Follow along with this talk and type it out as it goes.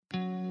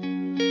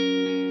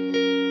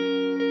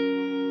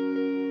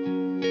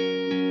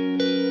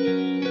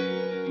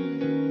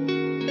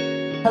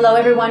Hello,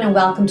 everyone, and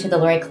welcome to the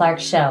Lori Clark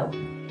Show.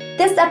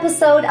 This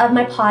episode of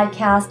my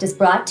podcast is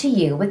brought to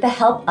you with the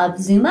help of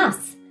Zoom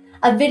Us,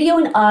 a video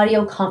and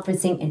audio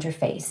conferencing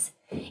interface.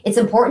 It's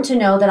important to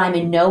know that I'm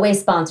in no way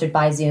sponsored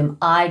by Zoom.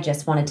 I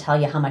just want to tell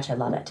you how much I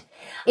love it.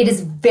 It is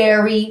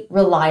very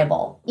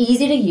reliable,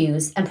 easy to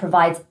use, and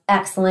provides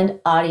excellent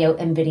audio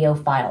and video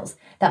files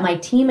that my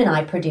team and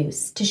I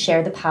produce to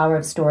share the power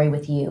of story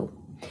with you.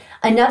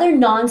 Another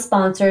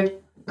non-sponsored,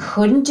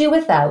 couldn't do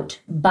without,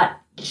 but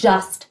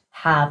just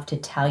have to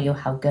tell you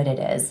how good it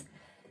is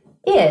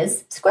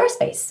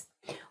Squarespace.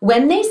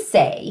 When they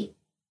say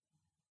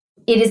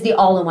it is the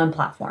all-in-one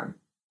platform,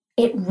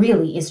 it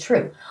really is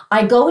true.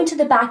 I go into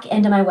the back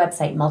end of my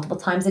website multiple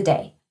times a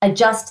day,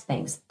 adjust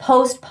things,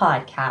 post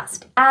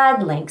podcast,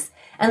 add links,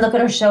 and look at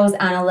our show's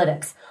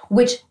analytics,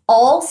 which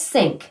all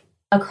sync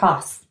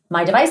across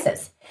my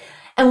devices.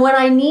 And when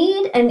I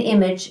need an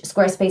image,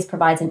 Squarespace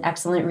provides an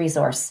excellent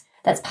resource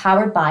that's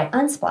powered by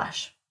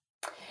Unsplash.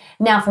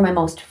 Now, for my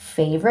most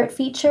favorite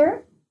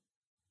feature,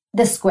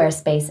 the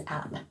Squarespace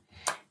app.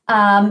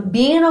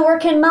 Being a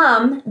working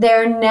mom,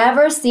 there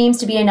never seems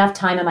to be enough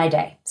time in my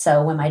day.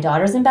 So when my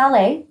daughter's in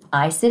ballet,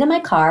 I sit in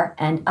my car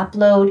and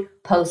upload,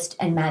 post,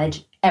 and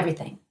manage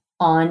everything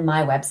on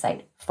my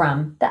website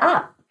from the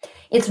app.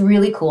 It's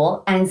really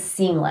cool and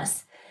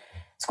seamless.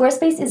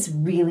 Squarespace is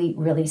really,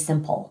 really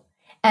simple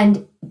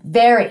and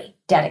very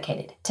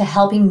dedicated to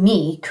helping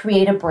me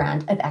create a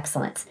brand of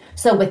excellence.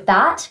 So with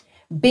that,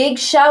 big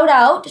shout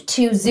out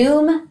to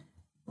Zoom,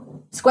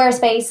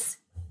 Squarespace,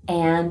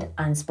 and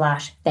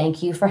Unsplash.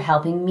 Thank you for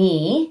helping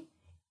me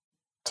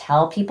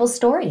tell people's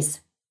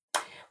stories.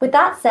 With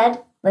that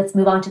said, let's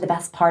move on to the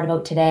best part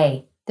about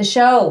today, the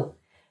show.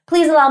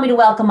 Please allow me to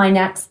welcome my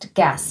next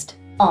guest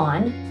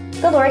on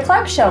The Lori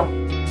Clark Show.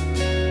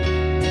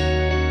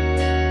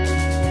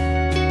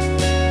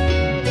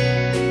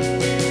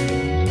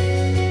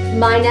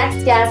 My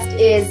next guest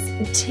is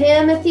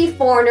Timothy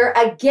Forner.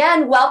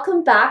 Again,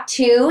 welcome back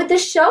to the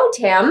show,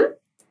 Tim.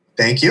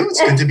 Thank you. It's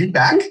good to be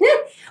back.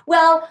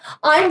 Well,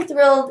 I'm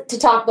thrilled to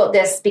talk about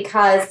this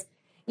because,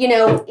 you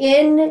know,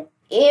 in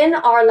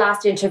our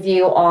last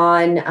interview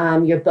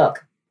on your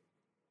book,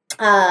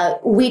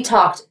 we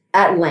talked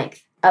at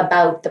length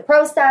about the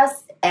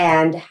process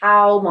and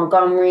how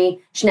Montgomery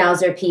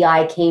Schnauzer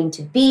PI came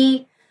to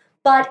be.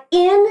 But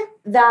in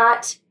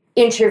that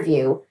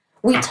interview,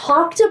 we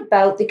talked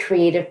about the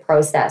creative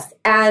process,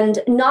 and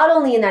not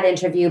only in that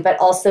interview, but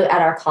also at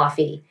our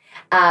coffee.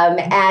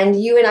 And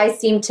you and I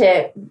seem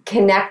to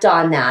connect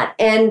on that.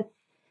 And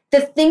the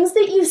things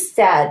that you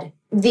said,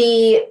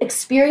 the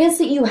experience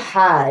that you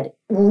had,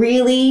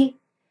 really,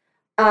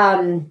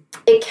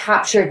 it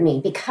captured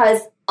me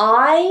because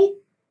I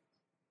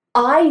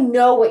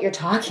know what you're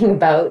talking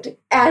about.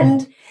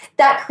 And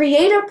that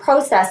creative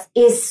process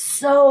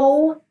is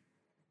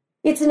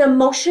it's an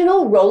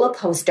emotional roller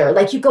coaster.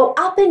 Like you go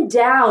up and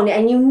down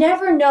and you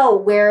never know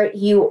where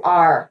you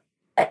are,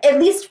 at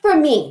least for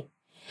me.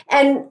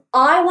 And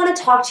I want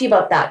to talk to you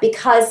about that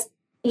because,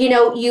 you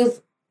know,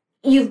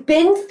 you've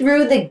been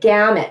through the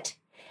gamut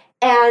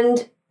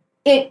and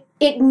it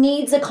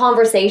needs a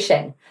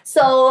conversation.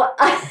 So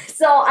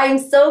I'm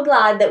so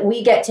glad that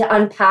we get to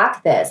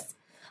unpack this,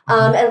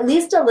 at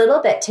least a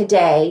little bit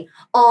today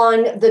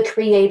on the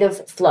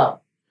creative flow.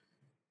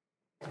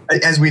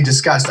 As we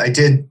discussed, I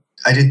did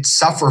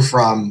suffer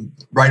from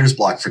writer's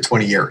block for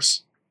 20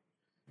 years.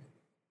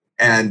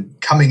 And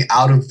coming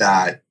out of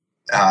that,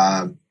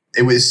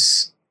 it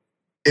was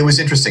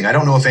interesting. I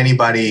don't know if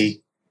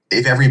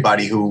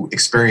everybody who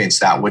experienced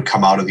that would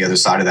come out of the other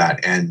side of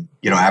that and,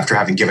 you know, after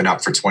having given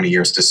up for 20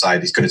 years, decide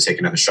he's going to take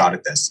another shot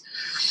at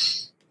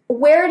this.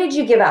 Where did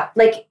you give up?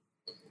 Like,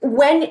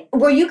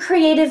 were you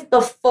creative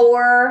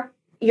before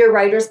your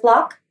writer's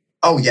block?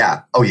 Oh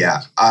yeah.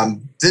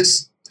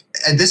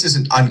 This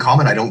isn't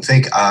uncommon, I don't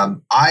think.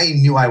 I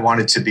knew I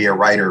wanted to be a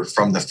writer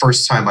from the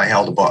first time I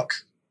held a book.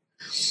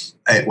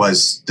 It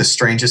was the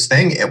strangest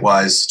thing. It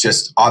was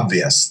just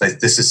obvious that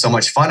this is so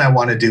much fun. I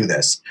want to do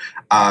this.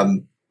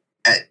 And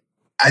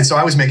so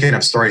I was making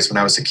up stories when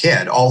I was a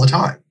kid all the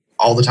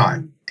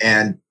time.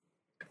 And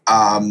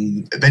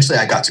eventually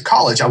I got to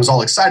college. I was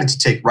all excited to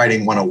take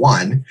Writing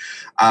 101.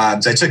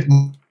 So I took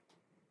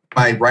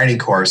my writing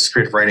course,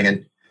 creative writing,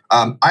 and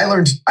I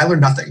learned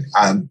nothing.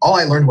 All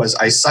I learned was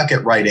I suck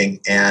at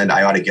writing and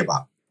I ought to give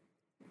up.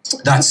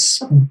 That's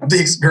the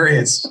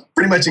experience,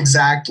 pretty much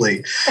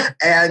exactly.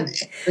 And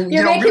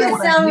you're making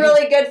it sound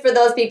really good for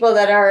those people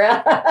that are.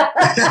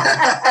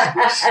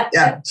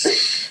 Yeah,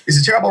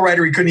 he's a terrible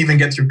writer. He couldn't even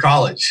get through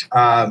college.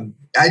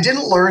 I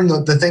didn't learn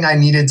the thing I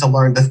needed to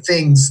learn, the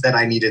things that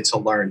I needed to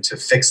learn to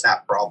fix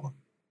that problem.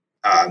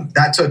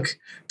 That took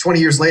 20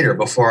 years later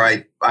before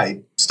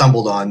I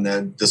stumbled on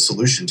the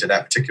solution to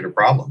that particular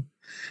problem.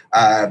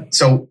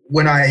 So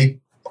when I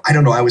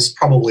don't know, I was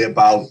probably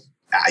about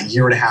a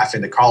year and a half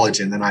into college,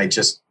 and then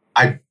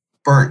I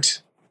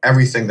burnt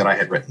everything that I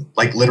had written,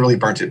 like literally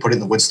burnt it, put it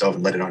in the wood stove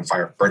and lit it on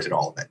fire, burnt it,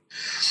 all of it.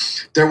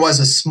 there was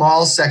a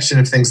small section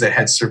of things that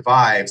had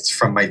survived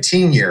from my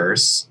teen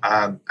years.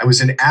 I was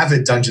an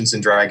avid Dungeons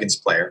and Dragons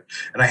player,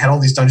 and I had all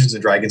these Dungeons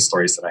and Dragons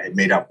stories that I had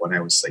made up when I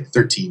was like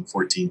 13,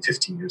 14,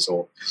 15 years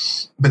old.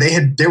 But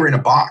they were in a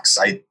box.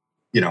 I,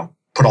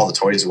 put all the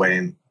toys away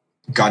and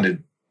gone to,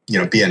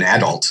 be an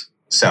adult.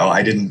 So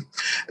I didn't,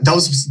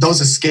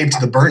 those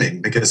escaped the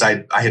burning because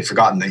I had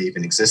forgotten they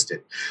even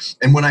existed.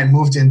 And when I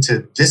moved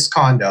into this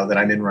condo that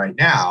I'm in right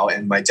now,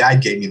 and my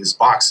dad gave me this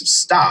box of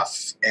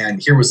stuff,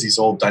 and here was these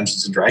old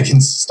Dungeons and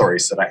Dragons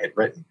stories that I had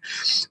written.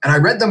 And I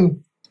read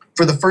them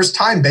for the first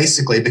time,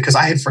 basically, because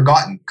I had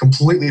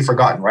completely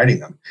forgotten writing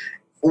them.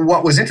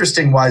 What was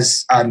interesting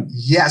was,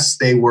 yes,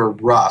 they were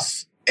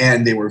rough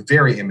and they were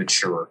very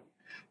immature,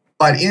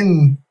 but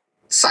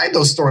inside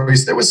those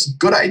stories, there was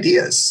good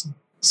ideas.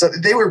 So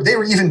they were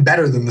even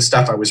better than the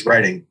stuff I was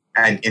writing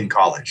and in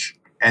college.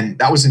 And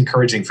that was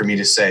encouraging for me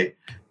to say,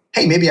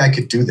 hey, maybe I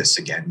could do this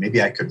again.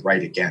 Maybe I could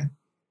write again.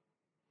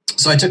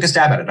 So I took a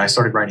stab at it and I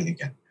started writing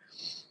again.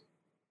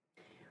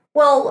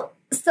 Well,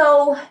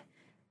 so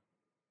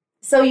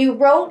you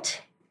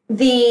wrote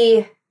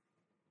when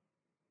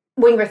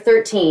you were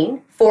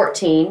 13,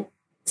 14,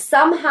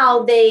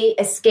 somehow they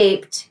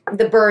escaped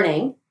the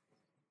burning.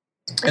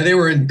 And they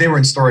were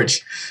in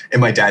storage in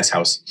my dad's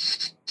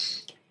house.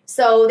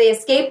 So they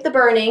escaped the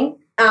burning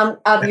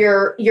of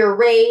your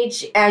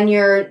rage, and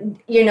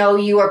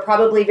you were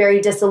probably very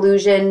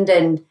disillusioned,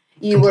 and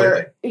you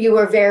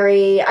were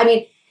very, I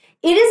mean,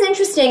 it is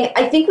interesting.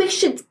 I think we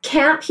should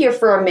camp here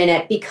for a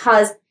minute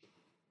because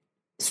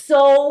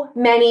so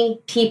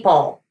many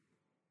people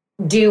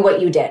do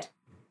what you did.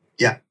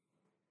 Yeah.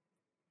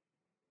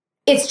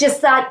 It's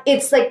just that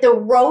it's like the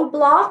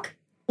roadblock,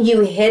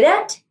 you hit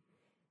it.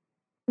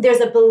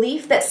 There's a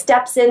belief that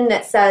steps in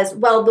that says,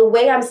 well, the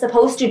way I'm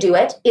supposed to do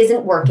it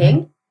isn't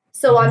working,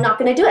 so I'm not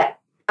going to do it.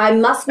 I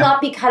must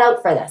not be cut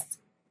out for this.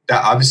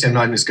 Obviously, I'm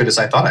not as good as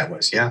I thought I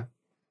was, yeah.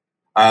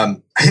 I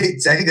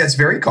think that's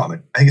very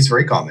common. I think it's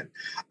very common.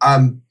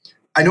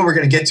 I know we're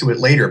going to get to it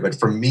later, but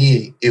for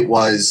me, it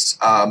was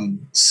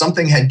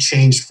something had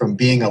changed from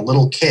being a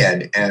little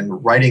kid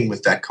and writing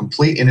with that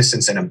complete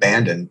innocence and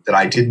abandon that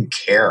I didn't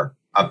care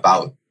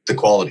about the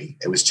quality.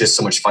 It was just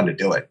so much fun to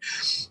do it.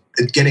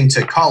 Getting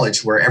to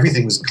college where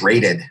everything was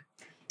graded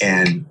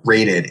and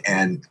rated.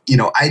 And,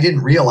 I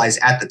didn't realize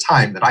at the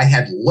time that I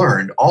had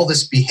learned all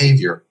this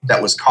behavior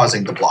that was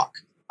causing the block.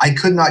 I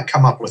could not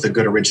come up with a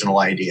good original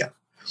idea.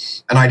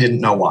 And I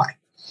didn't know why.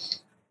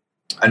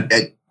 And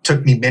it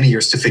took me many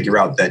years to figure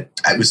out that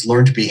it was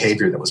learned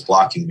behavior that was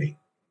blocking me.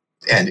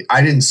 And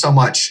I didn't so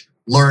much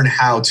learn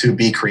how to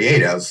be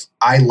creative.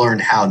 I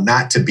learned how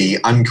not to be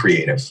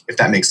uncreative, if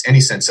that makes any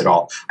sense at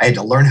all. I had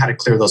to learn how to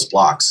clear those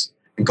blocks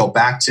and go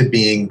back to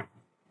being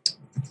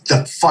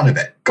the fun of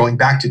it, going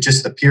back to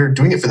just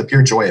doing it for the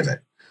pure joy of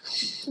it.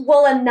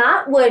 Well, and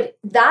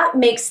that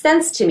makes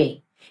sense to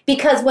me,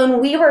 because when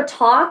we were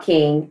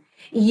talking,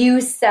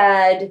 you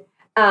said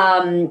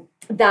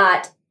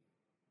that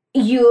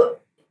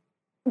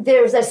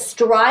there's a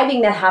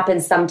striving that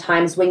happens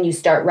sometimes when you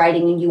start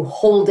writing and you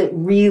hold it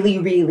really,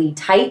 really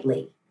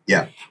tightly.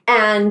 Yeah.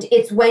 And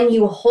it's when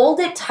you hold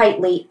it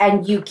tightly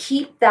and you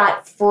keep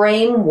that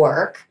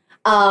framework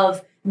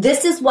of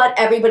this is what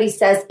everybody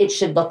says it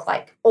should look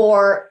like,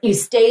 or you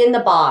stay in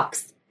the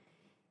box,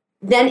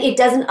 then it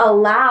doesn't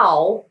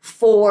allow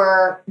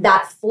for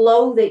that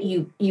flow that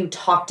you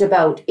talked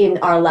about in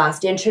our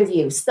last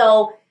interview.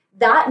 So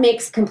that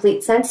makes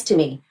complete sense to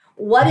me.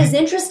 What is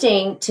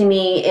interesting to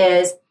me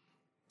is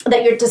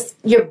that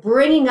you're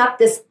bringing up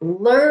this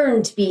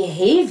learned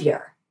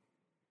behavior.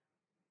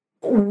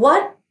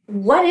 What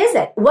is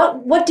it?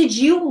 What did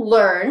you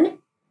learn?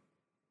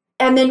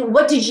 And then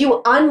what did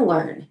you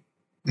unlearn?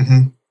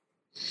 Mm-hmm.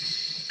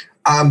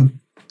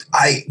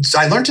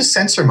 I learned to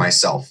censor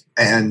myself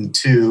and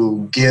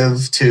to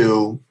give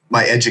to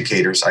my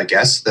educators, I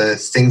guess, the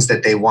things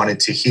that they wanted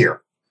to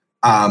hear.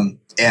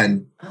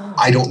 And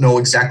I don't know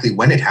exactly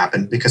when it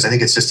happened, because I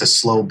think it's just a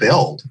slow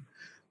build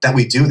that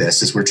we do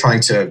this, as we're trying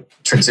to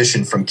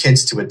transition from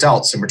kids to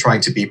adults, and we're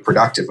trying to be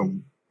productive.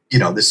 And,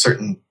 there's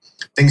certain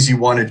things you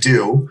want to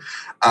do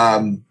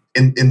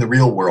in the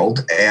real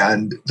world,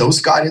 and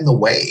those got in the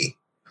way.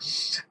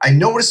 I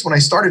noticed when I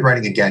started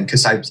writing again,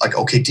 because I was like,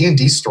 okay,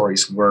 D&D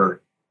stories were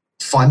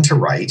fun to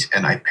write,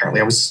 and apparently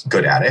I was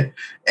good at it.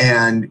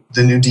 And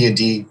the new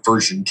D&D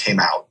version came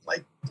out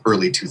like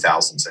early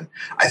 2000s. And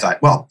I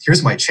thought, well,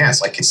 here's my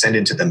chance. I could send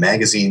into the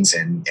magazines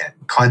and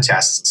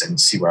contests and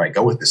see where I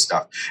go with this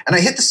stuff. And I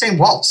hit the same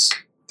walls.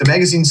 The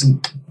magazines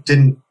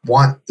didn't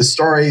want the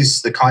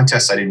stories, the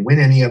contests, I didn't win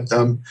any of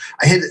them.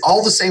 I hit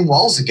all the same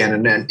walls again,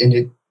 and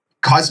it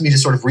caused me to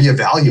sort of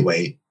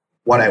reevaluate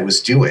what I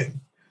was doing.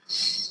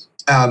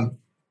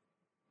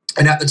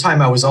 And at the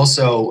time, I was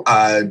also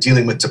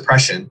dealing with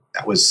depression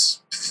that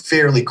was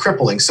fairly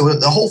crippling. So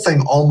the whole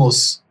thing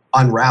almost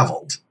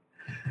unraveled.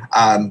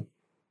 And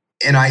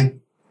I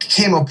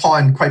came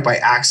upon, quite by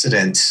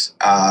accident,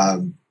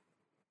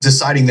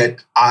 deciding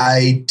that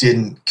I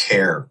didn't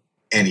care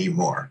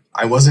anymore.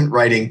 I wasn't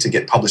writing to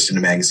get published in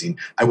a magazine.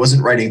 I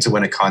wasn't writing to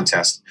win a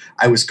contest.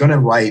 I was going to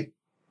write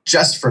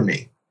just for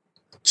me.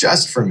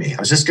 Just for me. I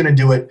was just going to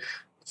do it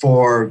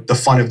for the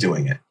fun of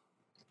doing it.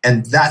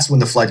 And that's when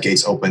the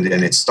floodgates opened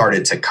and it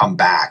started to come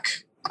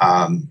back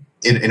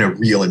in a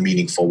real and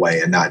meaningful way.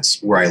 And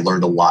that's where I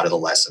learned a lot of the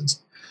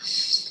lessons.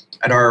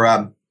 And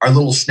our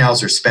little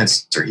schnauzer,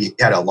 Spencer, he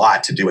had a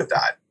lot to do with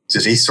that.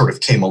 So he sort of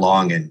came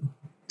along and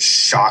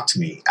shocked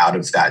me out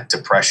of that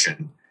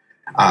depression,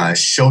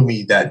 showed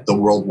me that the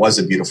world was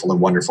a beautiful and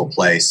wonderful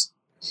place.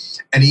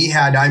 And he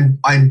had,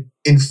 I'm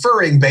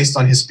inferring based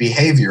on his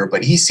behavior,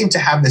 but he seemed to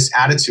have this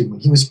attitude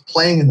when he was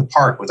playing in the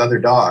park with other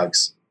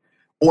dogs,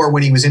 or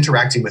when he was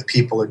interacting with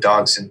people or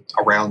dogs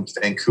around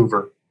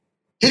Vancouver.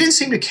 He didn't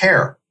seem to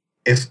care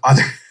if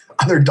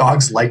other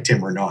dogs liked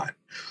him or not.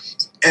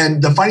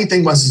 And the funny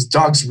thing was, his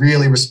dogs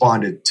really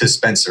responded to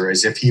Spencer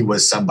as if he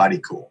was somebody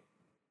cool.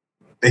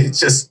 They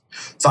just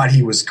thought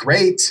he was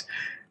great.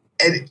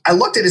 And I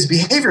looked at his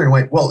behavior and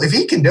went, well, if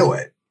he can do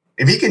it,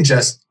 if he can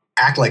just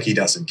act like he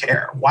doesn't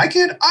care, why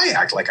can't I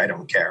act like I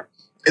don't care?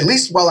 At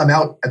least while I'm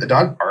out at the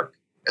dog park,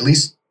 at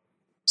least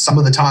some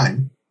of the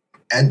time.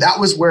 And that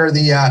was where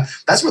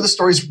that's where the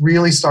stories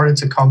really started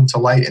to come to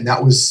light. And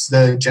that was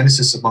the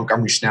genesis of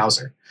Montgomery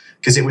Schnauzer,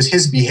 because it was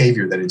his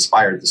behavior that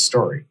inspired the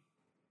story.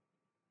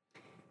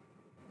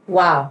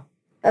 Wow.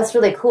 That's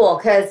really cool.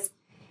 Because,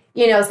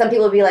 some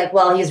people would be like,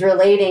 well, he's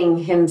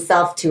relating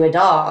himself to a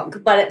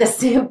dog, but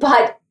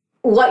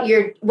what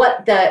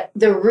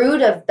the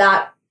root of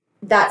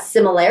that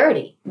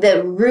similarity,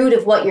 the root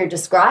of what you're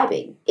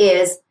describing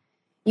is,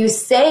 you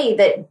say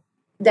that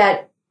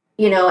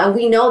and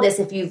we know this,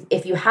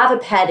 if you have a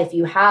pet, if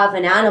you have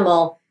an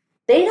animal,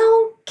 they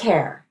don't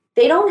care.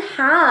 They don't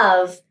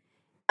have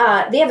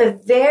they have a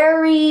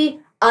very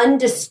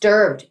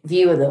undisturbed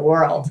view of the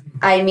world.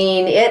 I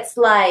mean, it's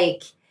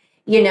like,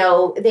 they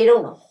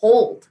don't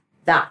hold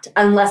that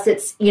unless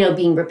it's,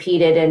 being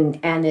repeated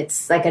and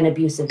it's like an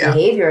abusive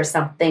behavior or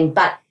something.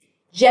 But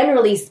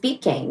generally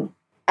speaking,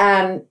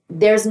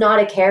 there's not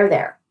a care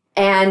there.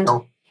 And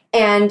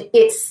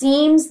it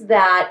seems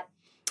that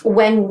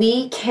when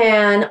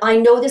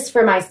I know this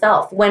for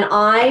myself, when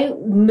I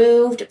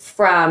moved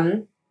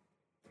from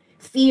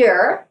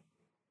fear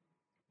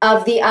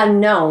of the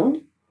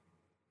unknown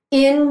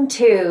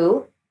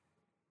into,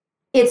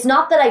 it's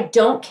not that I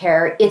don't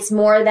care, it's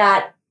more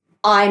that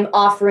I'm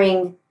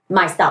offering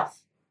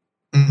myself.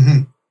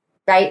 Mm-hmm.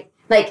 Right?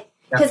 Like,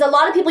 because a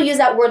lot of people use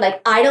that word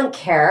like, I don't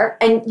care,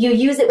 and you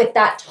use it with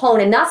that tone,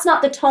 and that's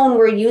not the tone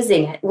we're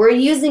using it. We're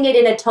using it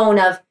in a tone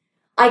of,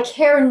 I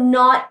care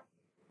not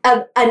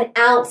an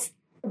ounce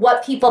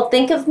what people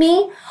think of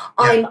me.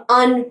 I'm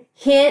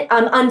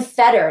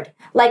unfettered.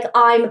 Like,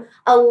 I'm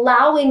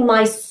allowing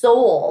my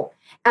soul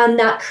and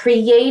that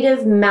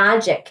creative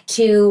magic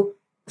to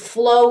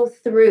flow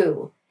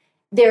through.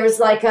 There's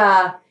like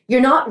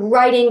you're not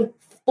writing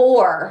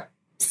for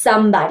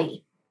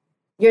somebody.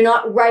 You're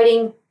not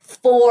writing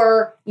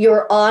for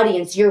your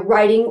audience. You're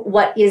writing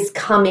what is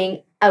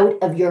coming out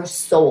of your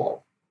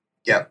soul.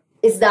 Yeah.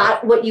 Is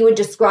that what you would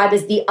describe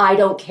as the I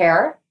don't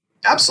care?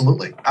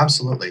 Absolutely.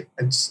 Absolutely.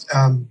 It's,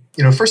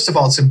 first of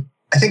all,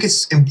 I think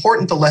it's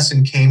important the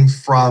lesson came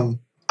from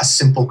a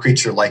simple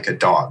creature like a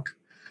dog,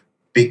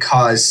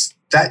 because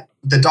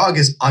the dog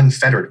is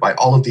unfettered by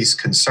all of these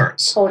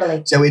concerns.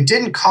 Totally. So it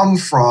didn't come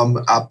from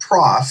a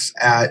prof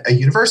at a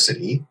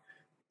university.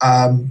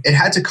 It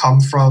had to come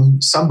from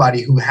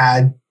somebody who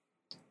had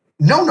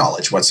no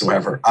knowledge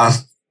whatsoever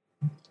of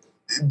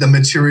the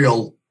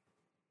material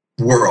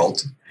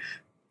world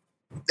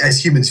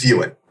as humans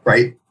view it,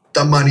 right?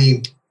 The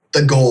money,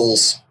 the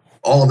goals,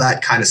 all of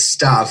that kind of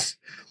stuff.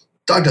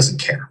 Dog doesn't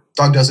care.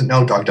 Dog doesn't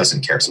know. Dog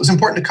doesn't care. So it was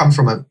important to come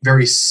from a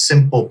very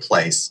simple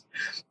place.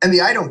 And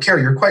the I don't care,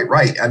 you're quite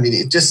right. I mean,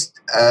 it just,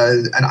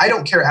 an I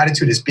don't care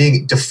attitude is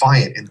being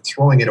defiant and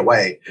throwing it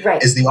away,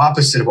 right, is the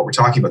opposite of what we're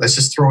talking about. That's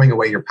just throwing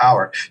away your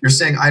power. You're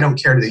saying, I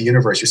don't care to the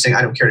universe. You're saying,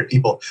 I don't care to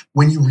people,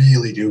 when you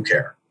really do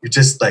care. You're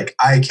just like,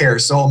 I care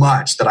so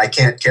much that I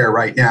can't care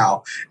right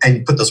now. And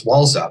you put those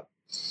walls up.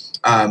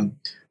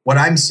 What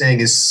I'm saying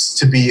is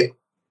to be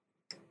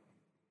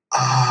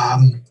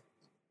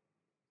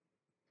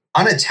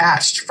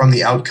unattached from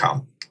the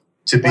outcome,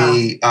 to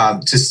be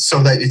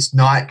so that it's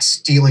not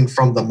stealing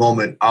from the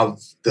moment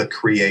of the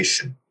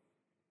creation,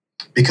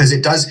 because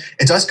it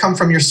does come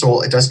from your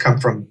soul. It does come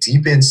from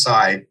deep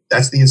inside.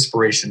 That's the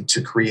inspiration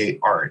to create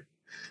art.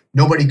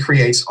 Nobody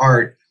creates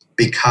art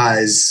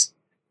because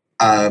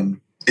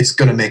it's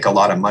going to make a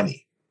lot of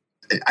money.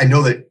 I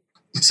know that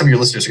some of your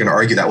listeners are going to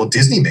argue that, well,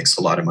 Disney makes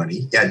a lot of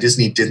money. Yeah,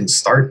 Disney didn't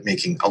start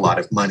making a lot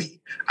of money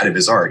out of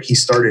his art. He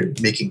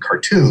started making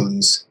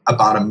cartoons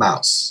about a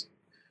mouse.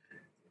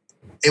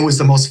 It was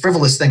the most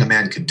frivolous thing a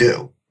man could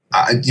do.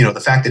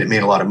 The fact that it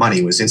made a lot of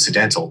money was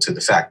incidental to the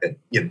fact that,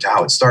 to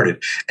how it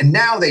started. And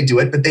now they do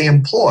it, but they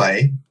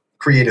employ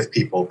creative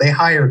people. They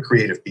hire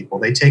creative people.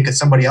 They take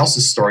somebody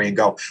else's story and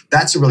go,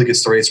 that's a really good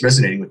story. It's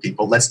resonating with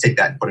people. Let's take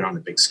that and put it on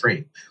the big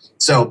screen.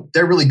 So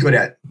they're really good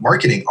at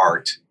marketing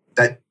art.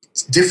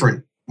 That's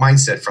different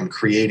mindset from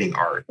creating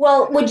art.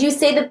 Well, would you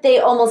say that they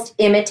almost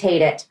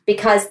imitate it?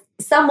 Because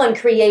someone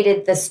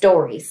created the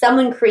story.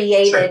 Someone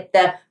created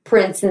the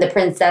prince and the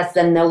princess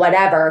and the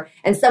whatever,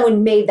 and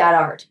someone made that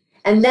art.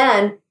 And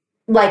then,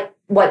 like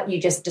what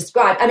you just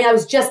described, I mean, I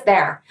was just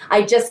there.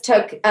 I just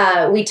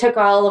we took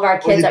all of our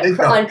kids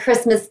on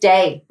Christmas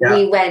Day. Yeah.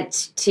 We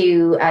went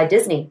to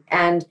Disney,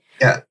 and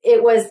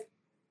it was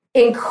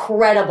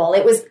incredible.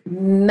 It was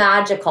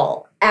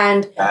magical.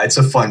 And it's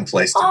a fun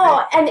place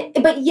to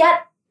be. But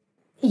yet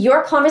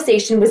your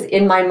conversation was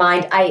in my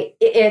mind.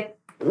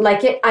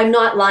 I'm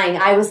not lying.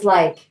 I was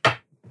like,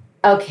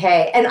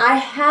 okay. And I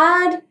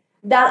had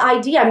that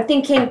idea. I'm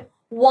thinking,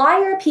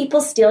 why are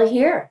people still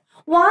here?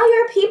 Why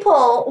are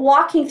people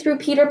walking through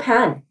Peter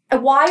Pan?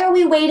 And why are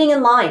we waiting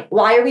in line?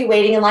 Why are we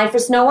waiting in line for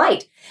Snow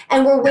White?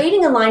 And we're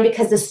waiting in line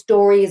because the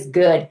story is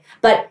good.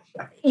 But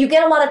you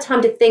get a lot of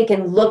time to think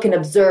and look and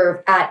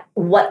observe at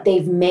what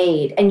they've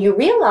made. And you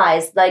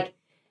realize, like,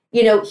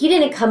 you know, he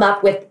didn't come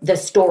up with the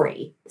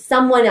story.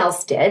 Someone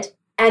else did.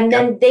 And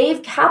then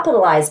they've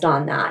capitalized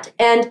on that.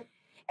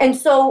 And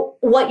so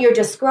what you're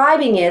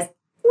describing is,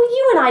 well,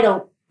 you and I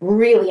don't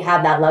really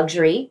have that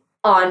luxury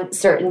on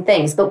certain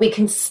things, but we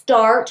can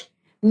start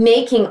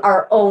making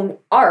our own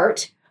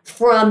art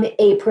from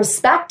a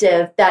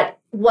perspective that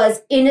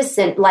was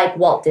innocent, like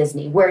Walt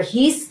Disney, where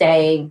he's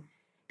saying,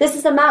 this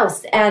is a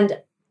mouse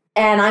and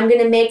I'm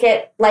going to make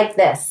it like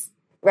this,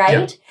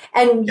 right?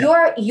 Yeah. And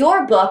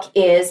your book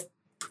is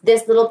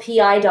this little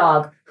PI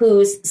dog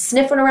who's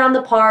sniffing around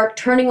the park,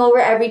 turning over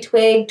every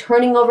twig,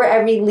 turning over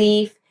every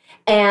leaf,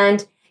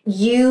 and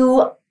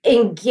you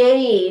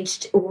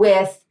engaged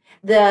with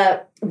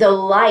the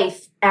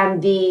life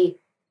and the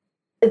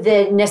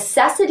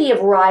necessity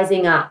of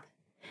rising up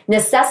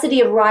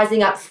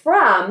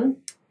from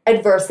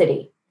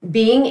adversity,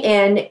 being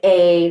in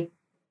a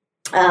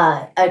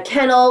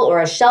kennel or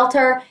a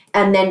shelter,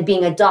 and then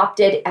being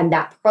adopted, and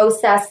that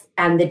process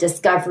and the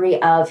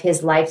discovery of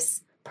his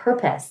life's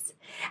purpose.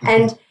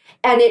 Mm-hmm.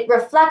 And it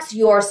reflects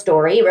your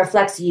story, it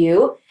reflects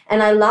you,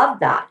 and I love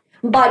that.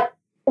 But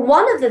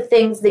one of the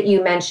things that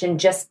you mentioned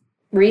just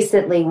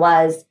recently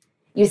was,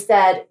 you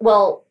said,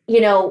 well,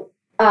 you know,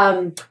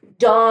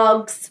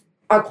 dogs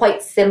are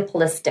quite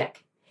simplistic.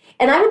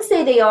 And I would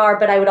say they are,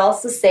 but I would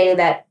also say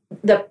that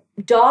the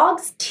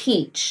dogs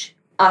teach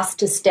us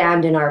to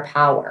stand in our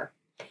power.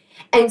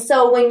 And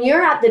so when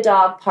you're at the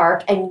dog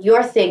park and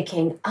you're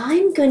thinking,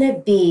 I'm going to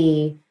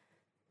be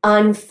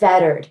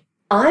unfettered,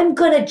 I'm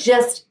going to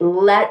just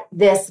let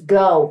this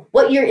go.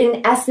 What you're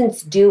in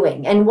essence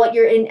doing, and what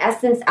you're in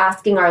essence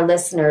asking our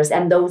listeners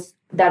and those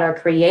that are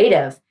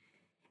creative,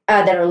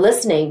 that are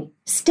listening,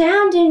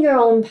 stand in your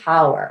own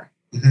power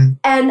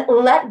and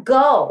let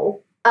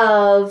go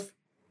of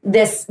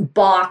this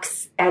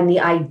box and the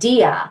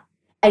idea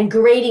and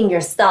grading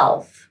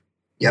yourself.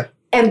 Yep.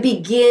 And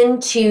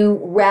begin to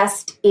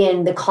rest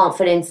in the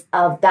confidence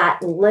of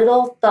that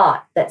little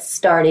thought that's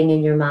starting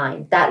in your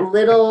mind, that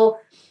little,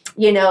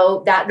 you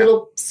know, that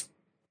little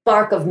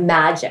spark of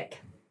magic.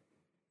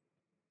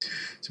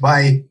 So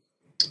by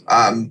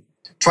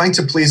trying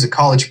to please a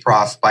college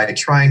prof, by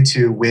trying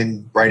to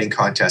win writing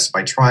contests,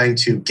 by trying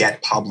to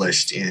get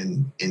published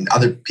in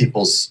other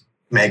people's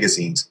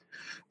magazines,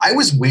 I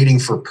was waiting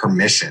for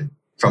permission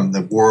from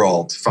the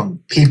world,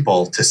 from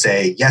people to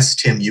say, yes,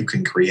 Tim, you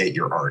can create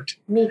your art.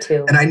 Me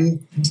too.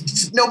 And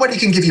nobody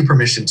can give you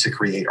permission to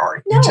create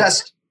art. No. You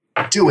just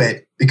do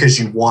it because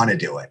you want to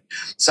do it.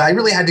 So I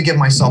really had to give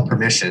myself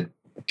permission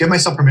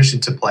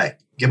to play,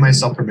 give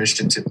myself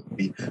permission to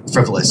be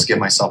frivolous, give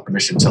myself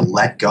permission to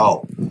let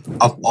go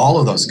of all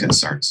of those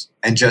concerns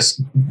and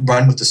just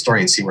run with the story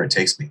and see where it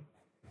takes me.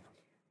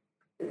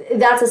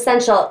 That's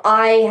essential.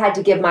 I had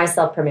to give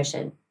myself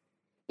permission.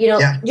 You know,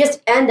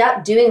 just end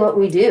up doing what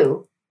we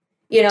do.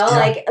 You know,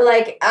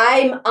 like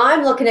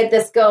I'm looking at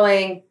this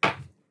going,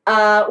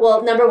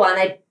 well, number one,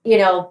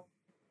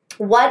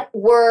 what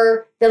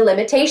were the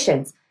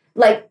limitations?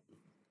 Like,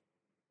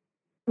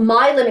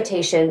 my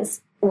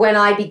limitations when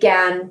I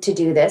began to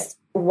do this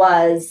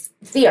was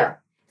fear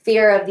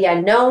of the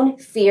unknown,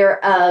 fear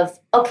of,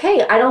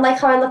 okay, I don't like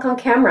how I look on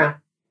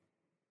camera,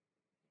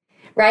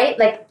 right?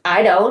 Like,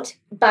 I don't,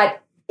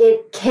 but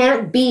it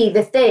can't be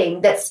the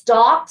thing that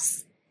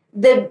stops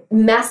the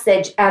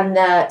message and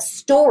the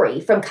story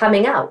from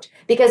coming out.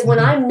 Because when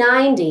I'm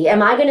 90,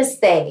 am I going to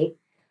say,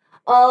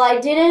 oh, I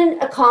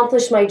didn't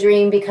accomplish my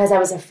dream because I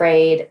was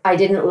afraid I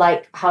didn't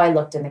like how I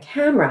looked in the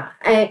camera?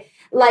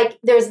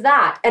 There's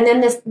that. And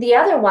then the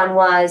other one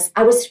was,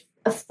 I was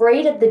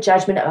afraid of the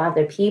judgment of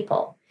other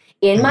people.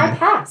 In my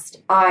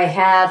past, I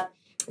have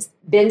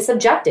been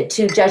subjected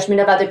to judgment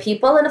of other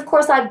people. And of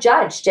course, I've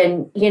judged,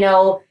 and, you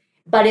know,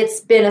 but it's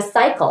been a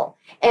cycle.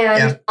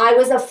 And I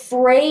was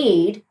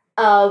afraid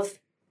of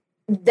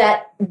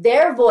that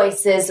their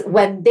voices,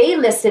 when they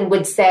listen,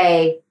 would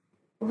say,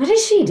 what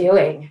is she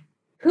doing?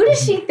 Who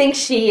does she think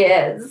she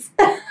is?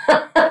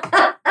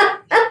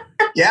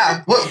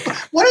 Yeah. Well,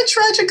 what a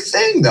tragic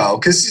thing, though,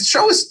 because the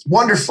show is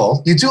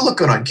wonderful. You do look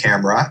good on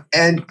camera.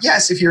 And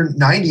yes, if you're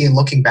 90 and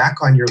looking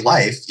back on your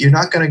life, you're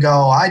not going to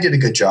go, I did a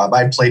good job.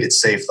 I played it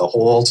safe the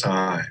whole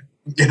time.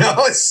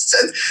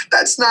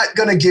 That's not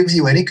going to give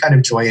you any kind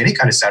of joy, any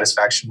kind of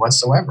satisfaction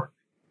whatsoever.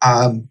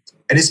 And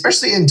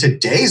especially in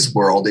today's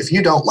world, if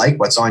you don't like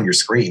what's on your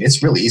screen,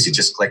 it's really easy to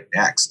just click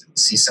next and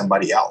see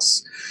somebody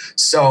else.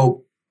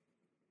 So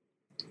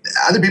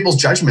other people's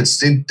judgments,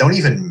 they don't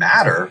even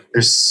matter.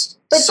 There's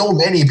so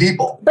many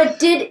people.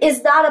 But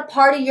is that a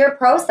part of your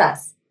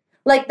process?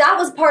 Like, that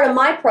was part of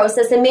my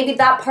process, and maybe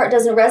that part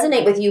doesn't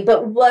resonate with you.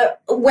 But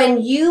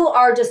when you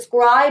are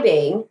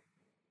describing,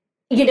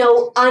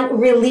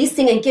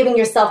 releasing and giving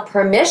yourself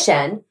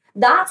permission,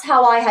 that's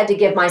how I had to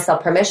give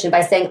myself permission,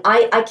 by saying,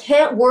 I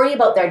can't worry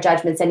about their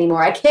judgments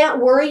anymore. I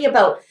can't worry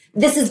about,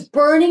 this is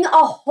burning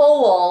a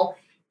hole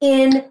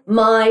in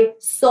my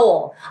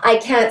soul. I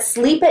can't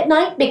sleep at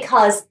night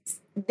because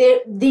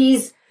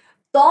these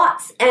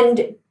thoughts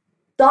and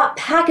thought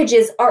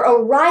packages are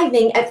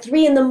arriving at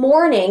 3 a.m.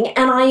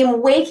 and I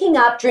am waking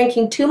up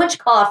drinking too much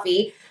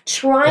coffee,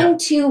 trying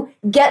to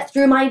get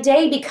through my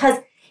day because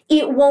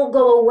it won't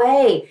go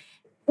away.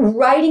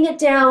 Writing it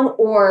down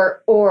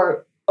or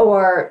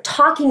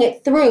talking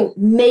it through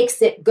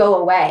makes it go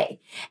away.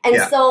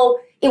 And so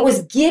it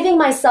was giving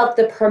myself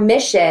the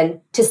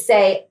permission to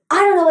say, I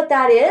don't know what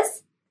that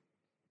is,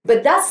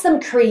 but that's some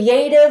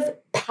creative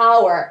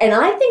power. And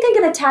I think I'm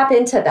going to tap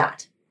into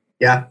that.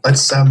 Yeah,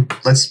 let's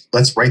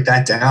write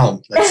that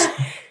down.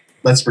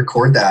 Let's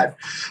record that.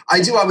 I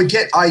would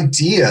get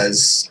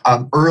ideas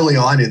early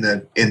on in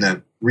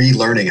the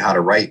relearning how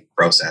to write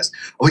process.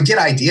 I would get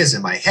ideas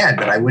in my head,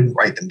 but I wouldn't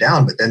write them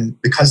down. But then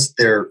because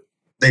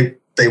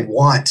they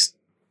want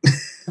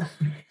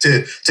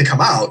to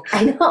come out,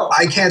 I know,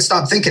 I can't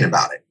stop thinking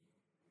about it.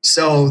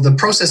 So the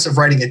process of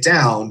writing it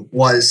down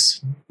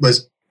was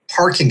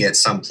parking it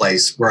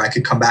someplace where I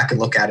could come back and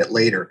look at it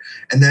later.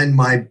 And then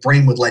my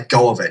brain would let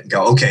go of it and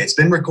go, okay, it's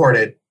been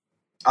recorded.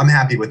 I'm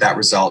happy with that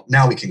result.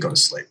 Now we can go to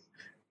sleep.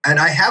 And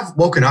I have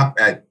woken up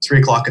at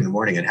 3:00 a.m.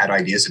 and had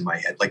ideas in my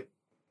head.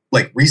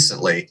 Like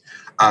recently,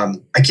 I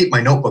keep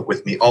my notebook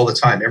with me all the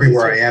time.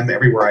 Everywhere I am,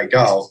 everywhere I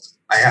go,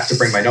 I have to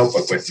bring my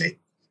notebook with me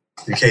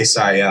in case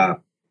I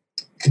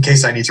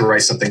need to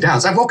write something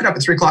down. So I've woken up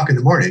at 3:00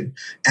 a.m.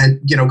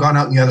 and, gone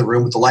out in the other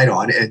room with the light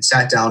on and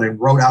sat down and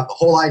wrote out the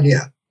whole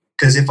idea.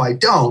 Because if I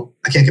don't,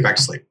 I can't get back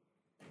to sleep.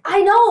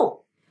 I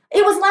know.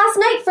 It was last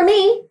night for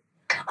me.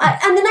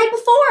 And the night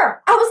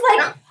before. I was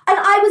like, and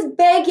I was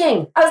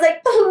begging. I was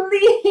like,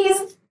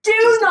 please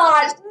do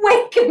not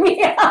wake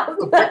me up.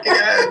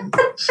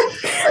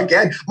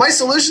 Again. My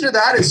solution to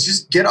that is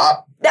just get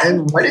up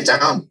and write it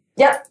down.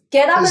 Yep.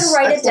 Get up and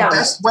write it down.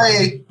 That's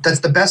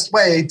the best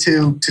way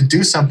to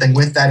do something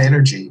with that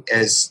energy,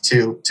 is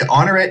to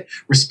honor it,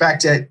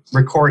 respect it,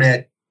 record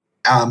it,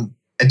 and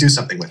do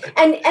something with it.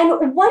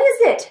 And what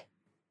is it?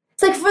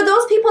 It's like, for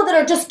those people that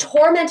are just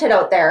tormented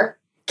out there,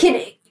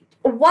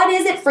 what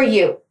is it for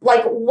you?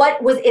 Like,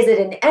 is it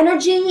an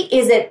energy?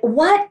 Is it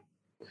what?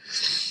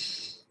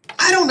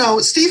 I don't know.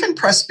 Stephen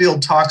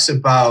Pressfield talks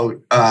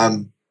about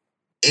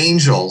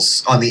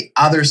angels on the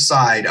other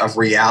side of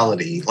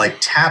reality, like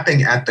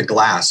tapping at the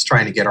glass,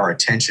 trying to get our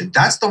attention.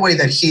 That's the way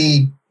that's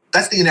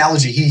the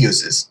analogy he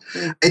uses.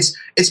 Mm.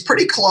 It's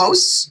pretty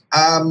close.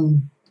 I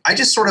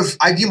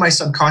view my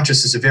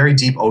subconscious as a very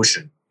deep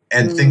ocean,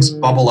 and things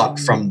bubble up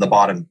from the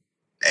bottom.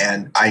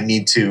 And I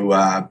need to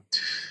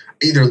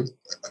either,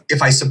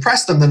 if I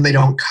suppress them, then they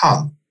don't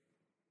come,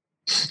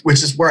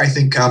 which is where I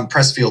think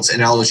Pressfield's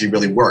analogy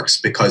really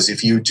works. Because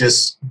if you do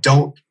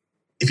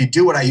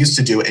what I used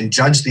to do and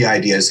judge the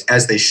ideas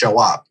as they show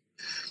up,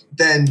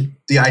 then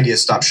the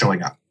ideas stop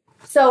showing up.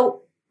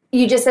 So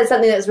you just said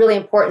something that was really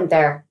important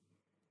there.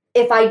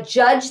 If I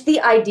judge the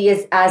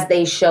ideas as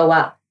they show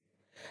up,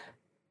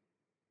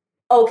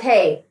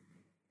 okay,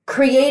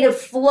 creative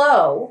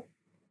flow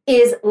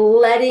is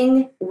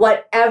letting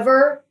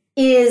whatever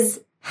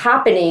is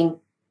happening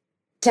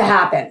to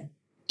happen.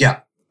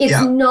 Yeah.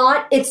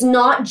 It's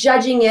not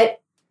judging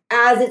it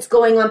as it's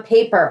going on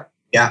paper.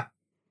 Yeah.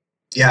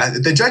 Yeah.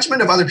 The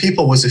judgment of other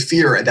people was a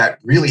fear that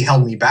really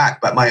held me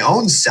back, but my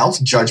own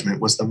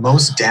self-judgment was the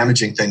most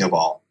damaging thing of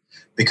all,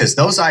 because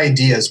those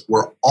ideas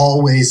were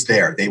always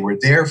there. They were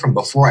there from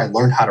before I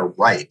learned how to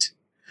write.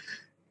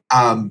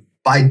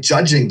 By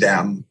judging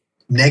them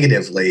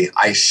negatively,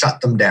 I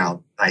shut them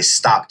down. I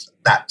stopped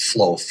that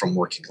flow from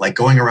working, like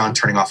going around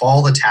turning off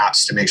all the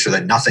taps to make sure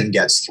that nothing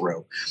gets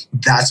through.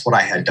 That's what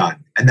I had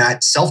done. And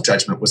that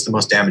self-judgment was the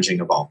most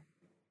damaging of all.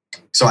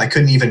 So I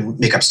couldn't even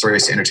make up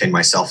stories to entertain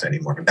myself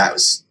anymore.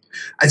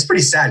 It's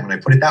pretty sad when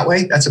I put it that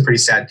way. That's a pretty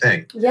sad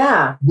thing.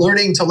 Yeah.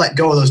 Learning to let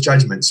go of those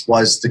judgments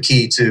was the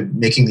key to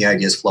making the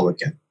ideas flow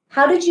again.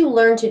 How did you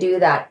learn to do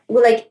that?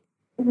 Like,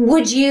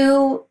 would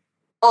you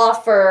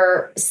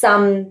offer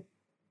some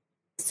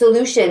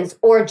solutions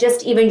or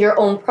just even your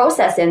own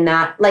process in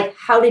that? Like,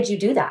 how did you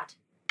do that?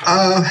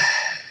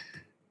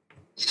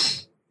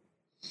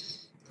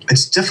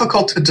 It's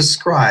difficult to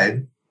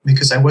describe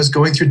because I was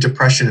going through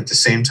depression at the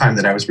same time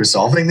that I was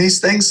resolving these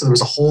things. So there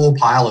was a whole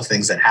pile of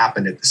things that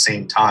happened at the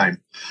same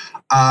time.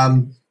 I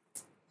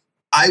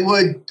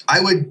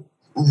would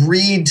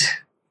read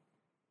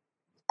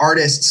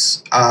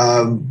artists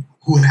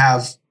who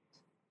have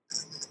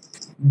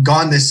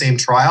gone this same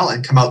trial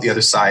and come out the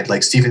other side,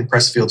 like Stephen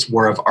Pressfield's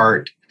War of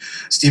Art,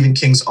 Stephen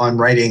King's On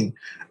Writing,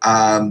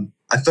 a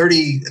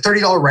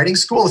 $30 writing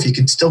school. If you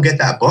could still get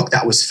that book,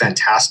 that was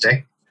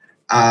fantastic.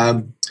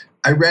 I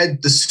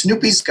read the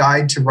Snoopy's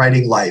Guide to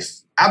Writing Life.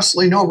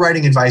 Absolutely no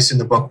writing advice in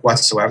the book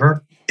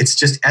whatsoever. It's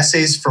just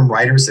essays from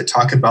writers that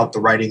talk about the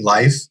writing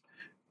life.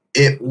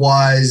 It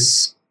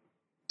was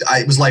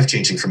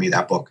life-changing for me,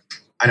 that book.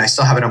 And I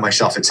still have it on my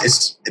shelf.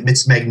 It's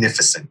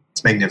magnificent.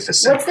 It's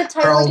magnificent. What's the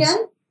title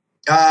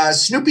again?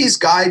 Snoopy's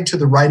Guide to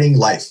the Writing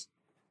Life.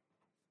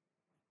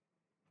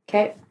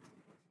 Okay.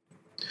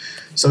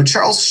 So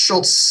Charles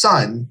Schultz's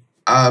son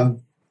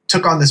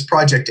took on this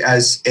project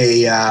as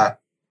to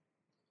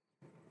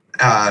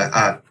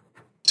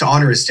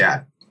honor his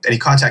dad. And he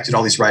contacted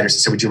all these writers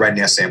and said, would you write an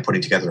essay? I'm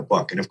putting together a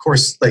book. And of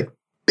course, like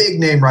big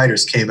name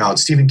writers came out.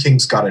 Stephen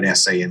King's got an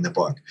essay in the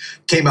book.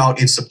 Came out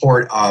in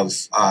support of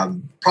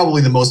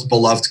probably the most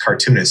beloved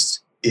cartoonist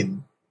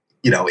in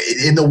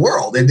the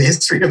world, in the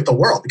history of the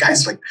world. The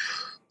guy's like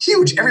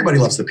huge. Everybody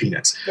loves the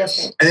Peanuts.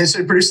 Yes, and then so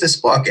he produced this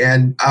book.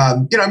 And,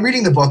 I'm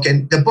reading the book,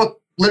 and the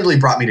book literally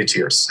brought me to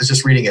tears. I was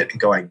just reading it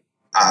and going,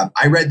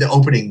 I read the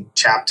opening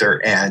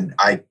chapter and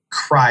I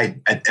cried,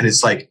 and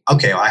it's like,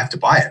 okay, well, I have to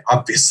buy it.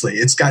 Obviously,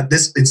 it's got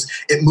this.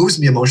 It moves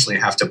me emotionally.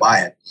 I have to buy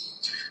it.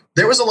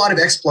 There was a lot of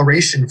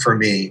exploration for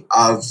me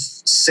of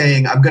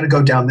saying, I'm going to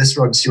go down this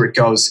road and see where it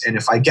goes. And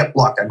if I get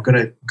blocked, I'm going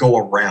to go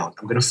around.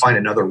 I'm going to find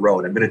another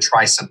road. I'm going to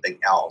try something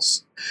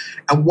else.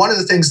 And one of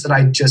the things that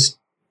I just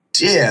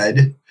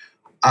did,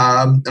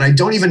 and I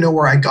don't even know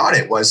where I got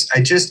it, was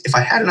if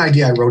I had an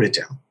idea, I wrote it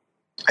down.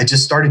 I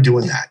just started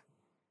doing that.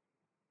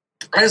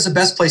 That is the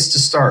best place to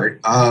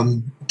start.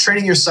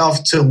 Training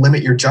yourself to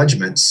limit your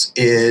judgments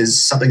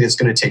is something that's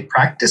going to take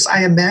practice,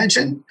 I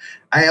imagine.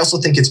 I also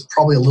think it's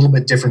probably a little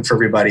bit different for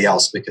everybody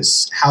else,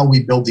 because how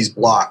we build these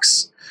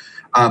blocks,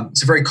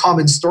 it's a very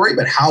common story,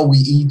 but how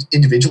we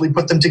individually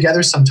put them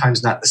together,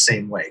 sometimes not the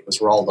same way,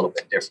 because we're all a little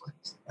bit different.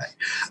 Right?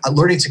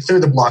 Learning to clear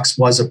the blocks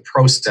was a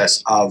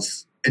process of,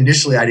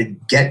 initially I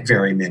didn't get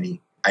very many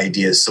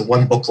ideas. So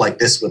one book like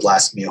this would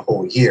last me a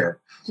whole year.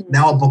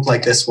 Now a book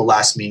like this will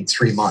last me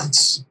 3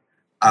 months.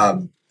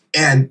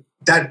 And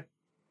that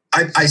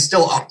I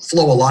still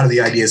flow a lot of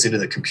the ideas into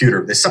the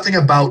computer. There's something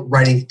about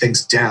writing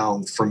things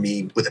down for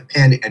me with a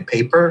pen and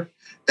paper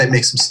that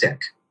makes them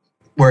stick.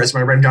 Whereas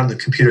when I write them down on the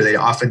computer, they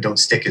often don't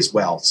stick as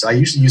well. So I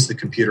usually use the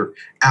computer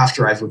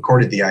after I've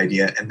recorded the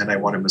idea, and then I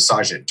want to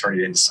massage it and turn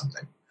it into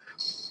something.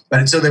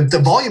 But so the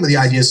volume of the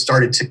ideas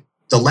the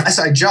less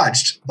I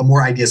judged, the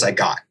more ideas I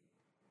got.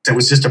 So it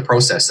was just a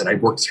process that I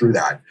worked through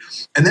that.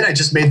 And then I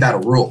just made that a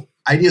rule.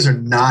 Ideas are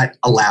not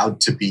allowed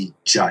to be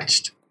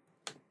judged.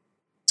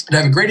 And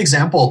I have a great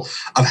example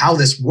of how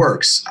this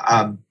works.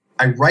 I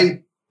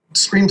write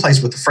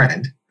screenplays with a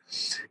friend,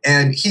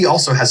 and he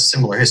also has a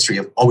similar history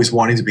of always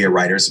wanting to be a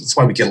writer. So that's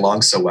why we get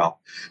along so well.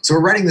 So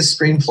we're writing this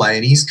screenplay,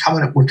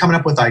 and we're coming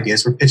up with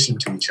ideas. We're pitching them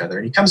to each other,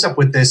 and he comes up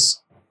with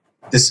this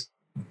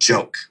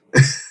joke.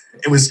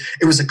 It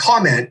was a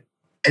comment,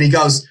 and he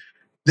goes,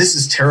 "This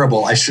is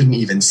terrible. I shouldn't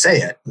even say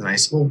it." And I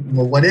said,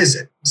 "Well, what is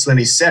it?" So then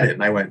he said it,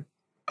 and I went,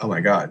 "Oh my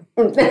God,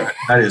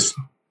 that is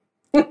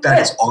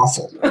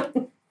awful.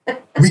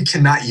 We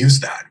cannot use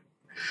that."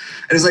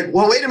 And it's like,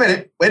 well, wait a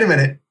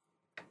minute.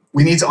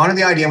 We need to honor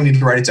the idea. We need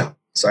to write it down.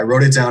 So I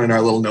wrote it down in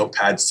our little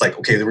notepad. It's like,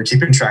 okay, we're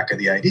keeping track of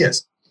the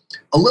ideas.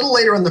 A little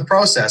later in the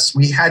process,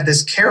 we had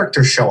this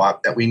character show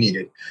up that we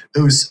needed,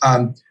 who's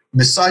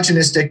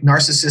misogynistic,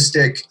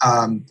 narcissistic,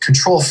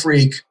 control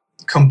freak,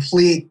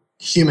 complete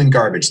human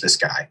garbage, this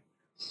guy.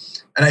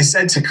 And I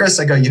said to Chris,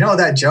 I go, you know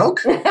that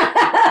joke?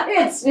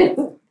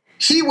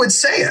 He would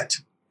say it.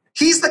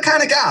 He's the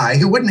kind of guy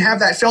who wouldn't have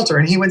that filter,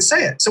 and he would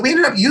say it. So we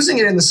ended up using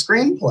it in the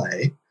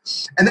screenplay.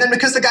 And then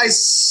because the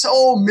guy's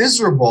so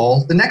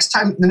miserable, the next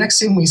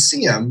scene we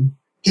see him,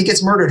 he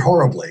gets murdered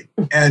horribly.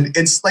 And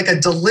it's like a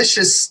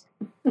delicious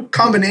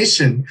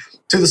combination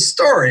to the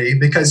story,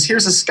 because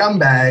here's a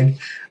scumbag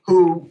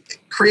who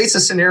creates a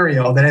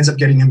scenario that ends up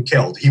getting him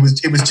killed. It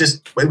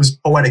was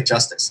poetic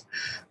justice.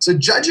 So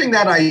judging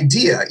that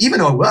idea, even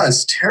though it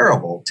was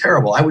terrible,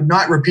 I would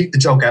not repeat the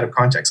joke out of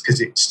context, because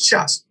it's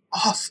just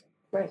awful.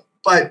 Right.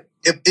 But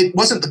it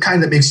wasn't the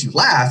kind that makes you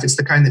laugh. It's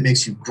the kind that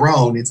makes you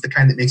groan. It's the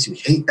kind that makes you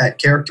hate that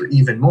character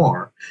even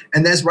more.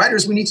 And as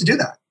writers, we need to do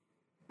that,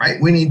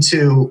 right? We need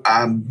to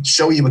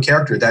show you a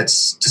character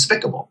that's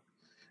despicable.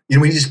 We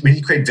need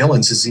to create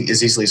villains as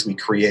easily as we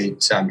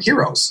create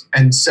heroes.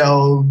 And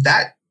so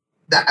that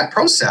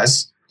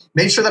process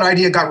made sure that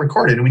idea got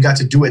recorded, and we got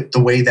to do it the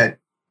way that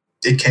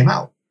it came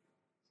out.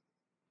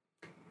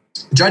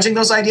 Judging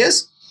those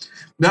ideas,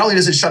 not only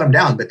does it shut them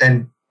down, but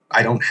then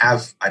I don't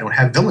have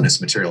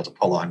villainous material to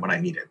pull on when I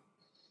need it.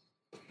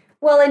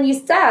 Well, and you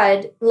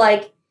said,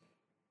 like,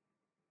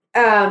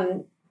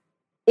 in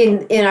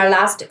our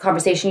last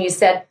conversation, you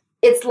said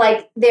it's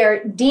like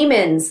they're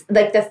demons,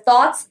 like the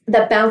thoughts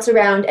that bounce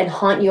around and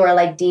haunt you are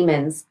like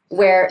demons,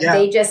 where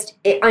they just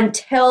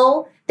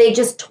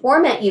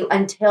torment you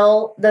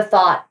until the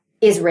thought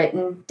is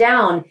written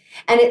down.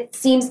 And it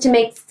seems to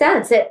make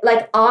sense.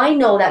 I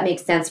know that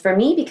makes sense for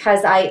me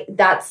because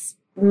that's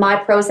my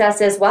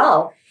process as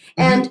well.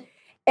 Mm-hmm.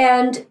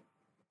 And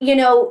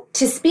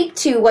to speak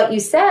to what you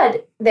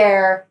said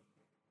there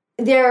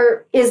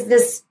is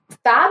this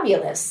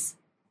fabulous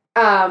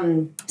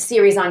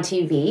series on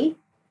TV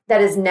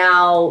that is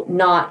now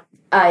not,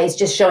 it's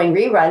just showing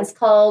reruns,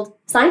 called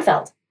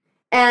Seinfeld.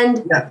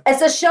 And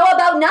it's a show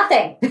about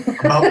nothing.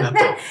 About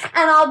nothing.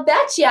 And I'll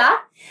bet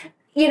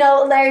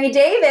Larry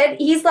David,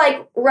 he's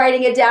like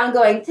writing it down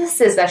going,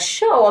 this is a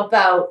show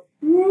about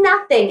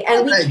nothing.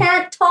 And we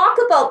can't talk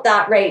about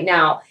that right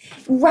now.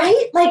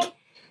 Right? Like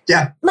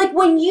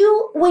when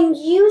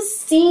you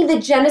see the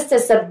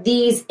genesis of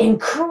these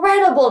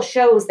incredible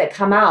shows that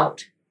come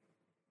out,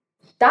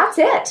 that's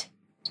it.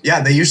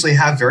 Yeah, they usually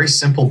have very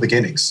simple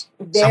beginnings.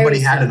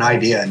 Somebody had an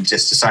idea and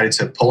just decided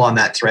to pull on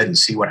that thread and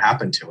see what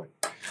happened to it.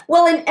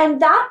 Well,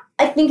 and that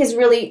I think is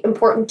really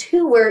important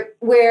too,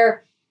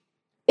 where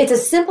it's a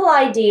simple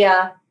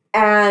idea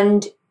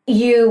and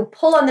you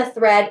pull on the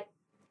thread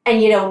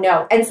and you don't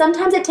know. And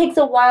sometimes it takes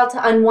a while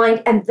to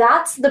unwind, and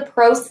that's the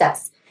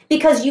process.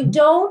 Because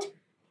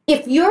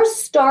if you're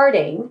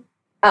starting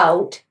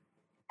out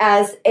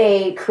as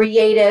a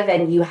creative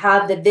and you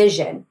have the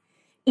vision,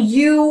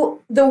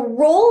 the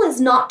role is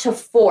not to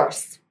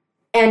force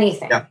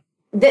anything. Yeah.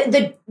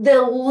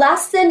 The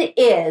lesson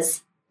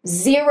is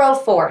zero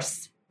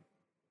force,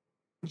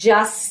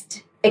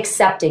 just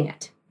accepting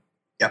it.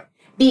 Yeah.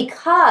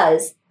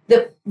 Because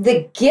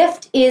the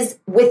gift is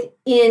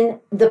within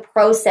the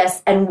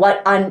process and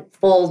what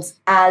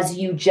unfolds as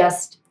you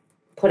just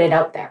put it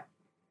out there.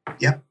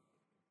 Yeah.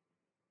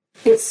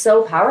 It's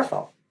so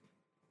powerful.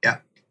 Yeah.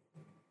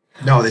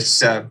 No,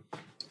 it's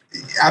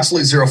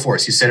absolute zero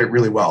force. You said it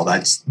really well.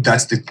 That's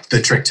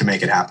the trick to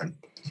make it happen,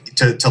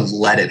 to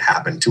let it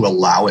happen, to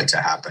allow it to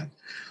happen.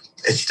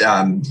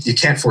 You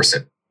can't force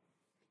it.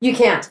 You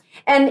can't.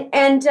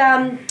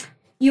 And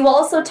you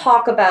also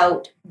talk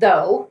about,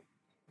 though,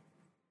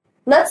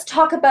 let's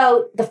talk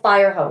about the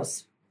fire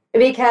hose,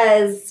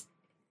 because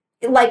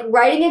like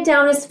writing it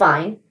down is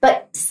fine,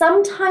 but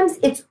sometimes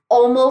it's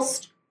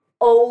almost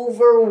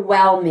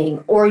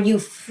overwhelming, or you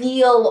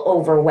feel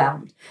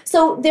overwhelmed.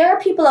 So there are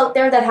people out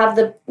there that have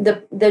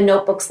the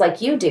notebooks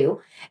like you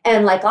do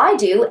and like I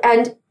do,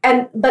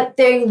 but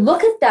they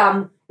look at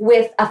them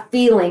with a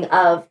feeling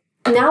of,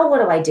 now what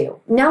do I do?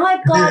 Now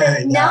I've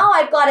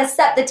got to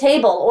set the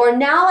table, or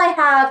now I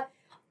have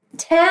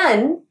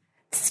 10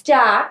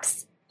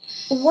 stacks.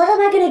 What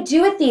am I going to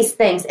do with these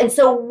things? And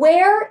so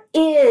where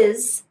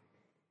is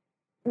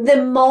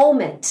the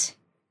moment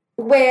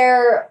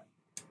where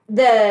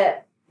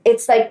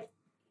it's like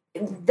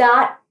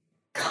that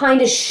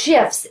kind of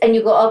shifts and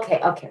you go, okay.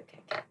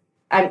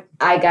 I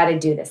got to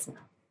do this now.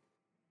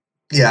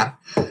 Yeah.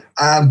 Well,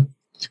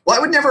 I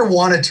would never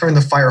want to turn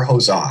the fire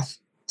hose off.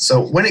 So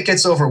when it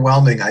gets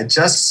overwhelming, I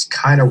just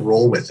kind of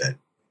roll with it.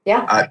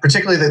 Yeah.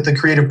 Particularly the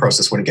creative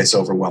process, when it gets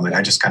overwhelming,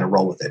 I just kind of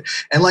roll with it.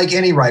 And like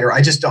any writer,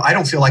 I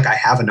don't feel like I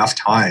have enough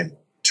time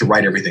to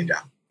write everything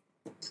down.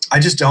 I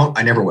just don't.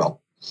 I never will.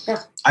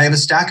 Yeah. I have a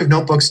stack of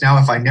notebooks now.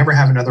 If I never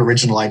have another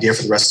original idea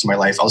for the rest of my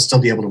life, I'll still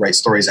be able to write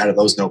stories out of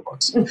those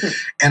notebooks.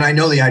 And I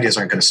know the ideas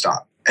aren't going to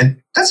stop.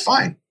 And that's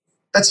fine.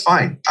 That's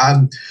fine.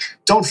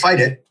 Don't fight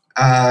it.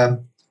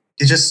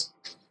 You just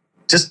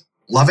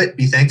love it,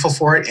 be thankful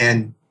for it,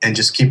 and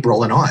just keep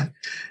rolling on.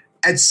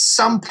 At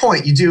some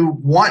point, you do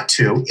want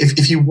to,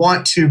 if you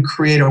want to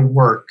create a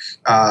work,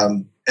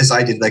 as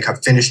I did, like a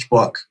finished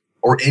book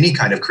or any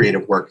kind of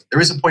creative work,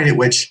 there is a point at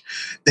which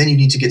then you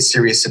need to get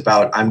serious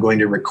about, I'm going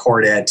to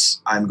record it,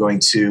 I'm going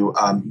to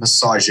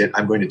massage it,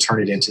 I'm going to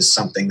turn it into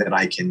something that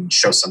I can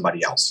show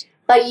somebody else.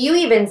 But you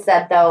even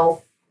said,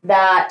 though,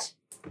 that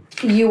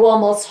you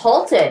almost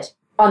halted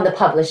on the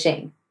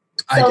publishing.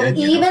 So I did,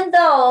 even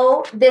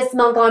though this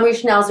Montgomery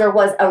Schnauzer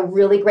was a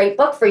really great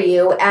book for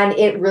you, and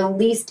it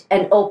released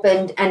and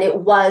opened, and it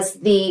was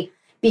the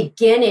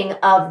beginning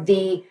of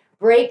the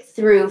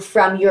breakthrough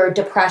from your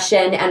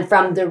depression and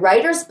from the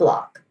writer's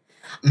block,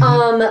 you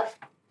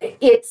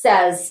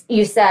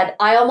said,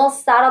 I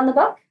almost sat on the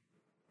book.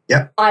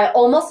 Yep. I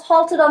almost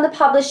halted on the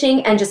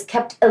publishing and just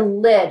kept a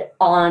lid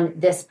on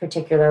this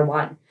particular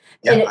one.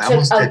 Yeah, and it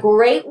took a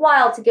great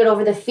while to get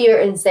over the fear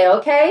and say,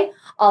 okay,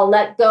 I'll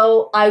let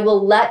go. I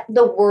will let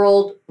the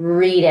world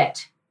read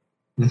it.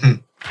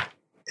 Mm-hmm.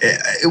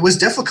 It was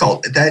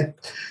difficult. That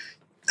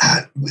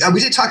we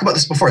did talk about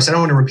this before, so I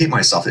don't want to repeat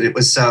myself. It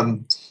was,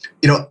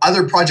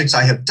 other projects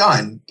I have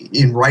done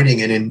in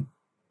writing and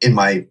in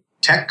my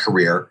tech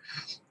career,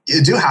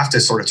 you do have to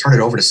sort of turn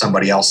it over to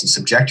somebody else and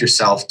subject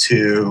yourself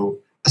to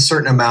a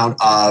certain amount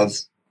of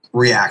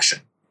reaction.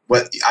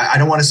 I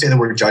don't want to say the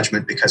word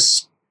judgment,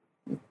 because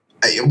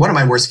one of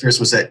my worst fears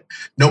was that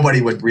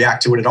nobody would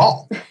react to it at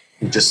all.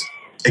 Just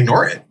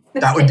ignore it.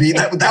 That would be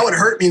that would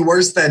hurt me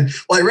worse than,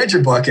 well, I read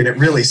your book and it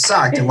really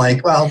sucked. And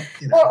like, well,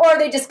 or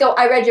they just go,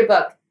 I read your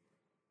book.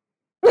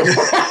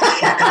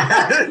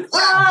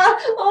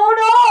 Oh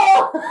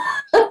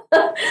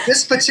no!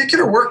 This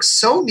particular work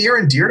so near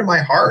and dear to my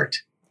heart.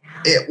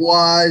 It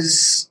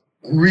was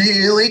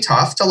really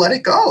tough to let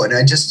it go. And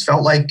I just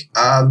felt like,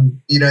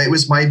 it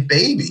was my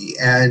baby.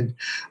 And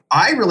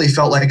I really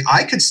felt like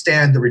I could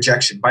stand the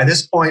rejection. By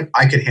this point,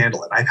 I could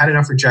handle it. I've had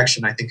enough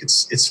rejection. I think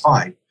it's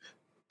fine.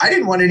 I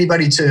didn't want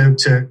anybody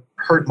to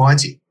hurt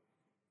Monty.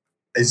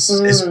 As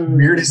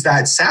weird as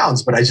that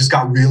sounds, but I just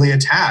got really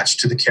attached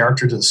to the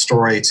character, to the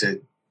story,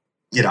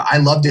 I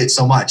loved it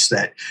so much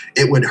that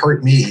it would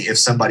hurt me if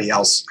somebody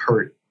else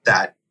hurt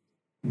that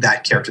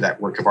character, that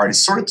work of art. It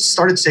sort of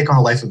started to take on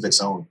a life of its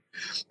own.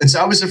 And so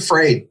I was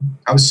afraid.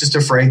 I was just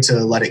afraid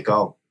to let it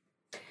go.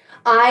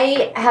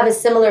 I have a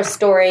similar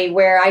story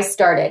where I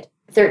started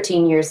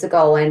 13 years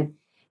ago,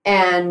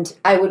 and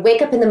I would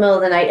wake up in the middle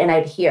of the night and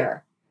I'd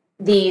hear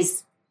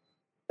these,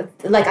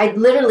 like I'd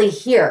literally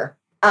hear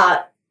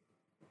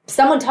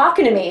someone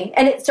talking to me,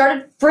 and it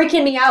started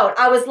freaking me out.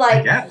 I was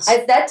like,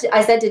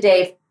 I said to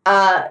Dave,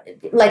 I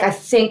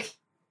think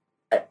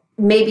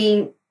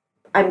maybe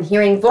I'm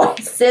hearing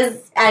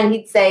voices, and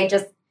he'd say,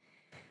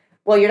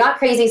 well, you're not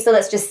crazy, so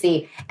let's just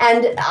see.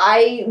 And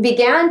I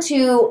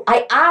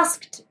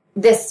asked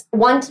this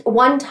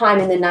one time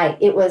in the night,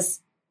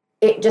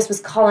 it just was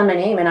calling my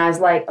name, and I was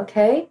like,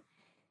 okay,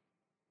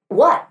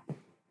 what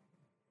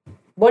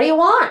do you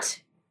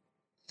want?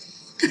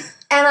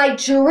 And I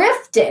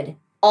drifted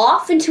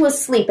off into a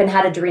sleep and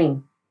had a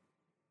dream.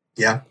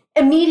 Yeah.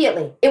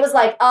 Immediately. It was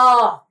like,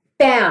 oh,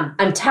 bam,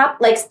 I'm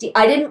tapped like Steve.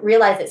 I didn't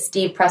realize that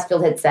Steve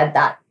Pressfield had said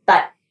that,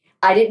 but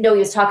I didn't know he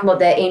was talking about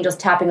the angels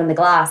tapping on the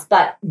glass.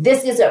 But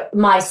this is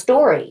my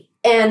story.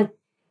 And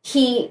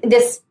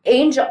this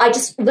angel, I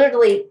just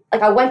literally,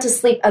 I went to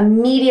sleep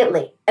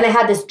immediately, and I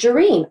had this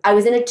dream. I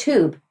was in a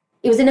tube.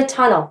 It was in a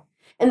tunnel.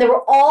 And there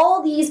were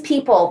all these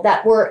people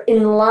that were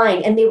in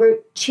line, and they were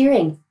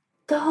cheering,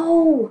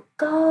 go,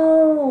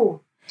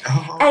 go.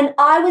 Oh. And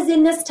I was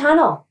in this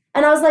tunnel,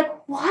 and I was like,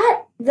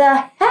 what the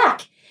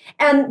heck?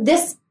 And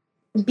this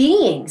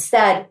being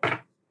said,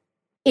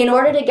 in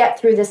order to get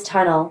through this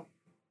tunnel,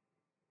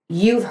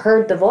 you've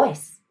heard the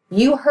voice.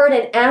 You heard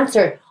an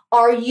answer.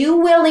 Are you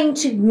willing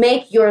to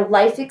make your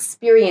life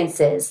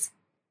experiences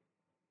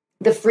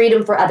the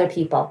freedom for other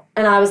people?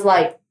 And I was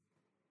like,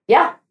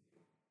 yeah.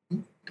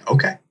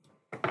 Okay.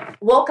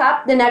 Woke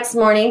up that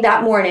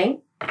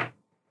morning,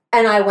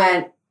 and I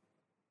went,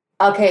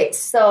 okay,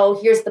 so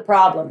here's the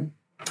problem.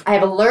 I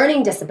have a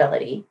learning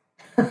disability.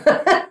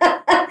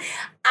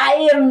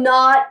 I am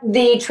not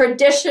the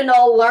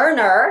traditional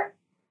learner.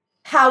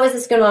 How is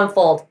this going to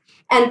unfold?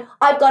 And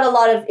I've got a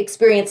lot of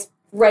experience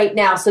right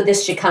now, so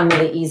this should come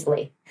really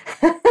easily.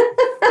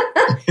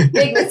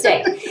 Big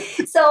mistake.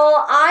 So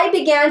I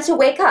began to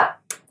wake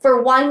up.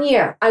 For 1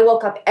 year, I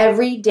woke up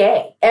every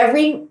day,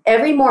 every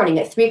morning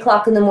at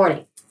 3:00 in the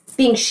morning,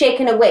 being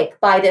shaken awake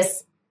by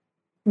this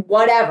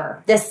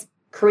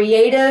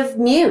creative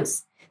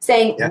muse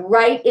saying,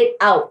 write it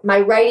out. My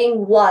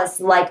writing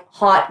was like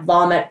hot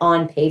vomit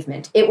on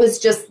pavement. It was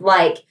just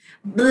like,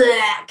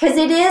 because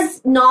it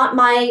is not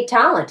my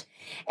talent.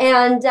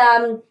 And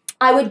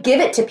I would give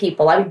it to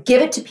people. I would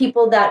give it to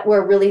people that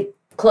were really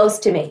close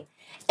to me.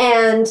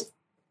 And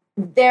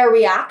their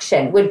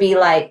reaction would be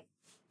like,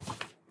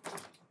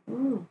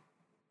 and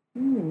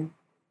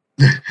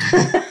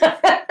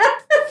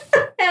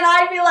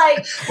I'd be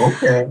like,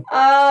 okay.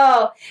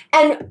 Oh,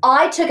 and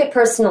I took it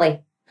personally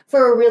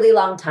for a really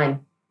long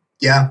time.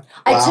 Yeah. Wow.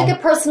 I took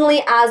it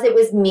personally as it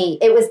was me.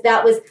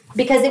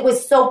 Because it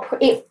was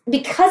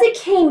because it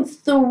came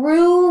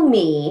through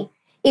me,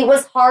 it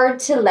was hard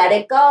to let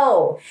it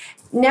go.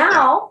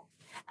 Now,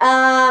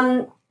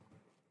 I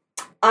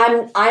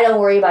don't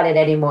worry about it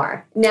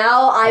anymore.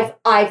 Now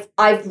I've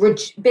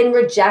been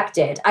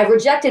rejected. I've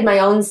rejected my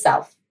own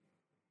self.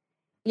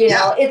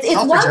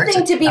 It's one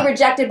thing to be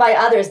rejected by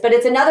others, but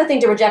it's another thing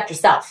to reject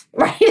yourself,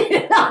 right?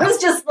 I was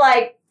just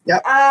like,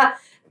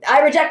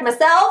 I reject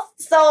myself,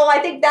 so I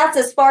think that's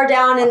as far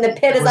down in the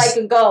pit as I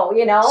could go,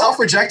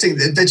 Self-rejecting,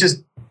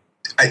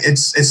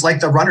 it's like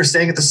the runner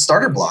staying at the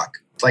starter block.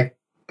 It's like,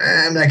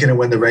 I'm not going to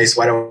win the race.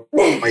 Why don't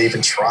I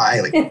even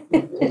try? Like,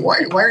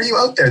 why are you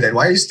out there then?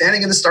 Why are you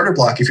standing in the starter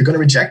block if you're going to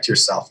reject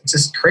yourself? It's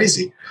just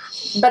crazy.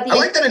 But I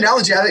like that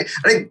analogy.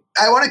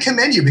 I want to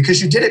commend you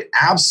because you did it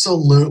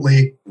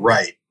absolutely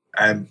right.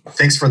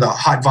 Thanks for the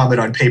hot vomit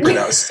on paper.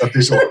 That was a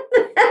visual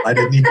I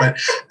didn't need, but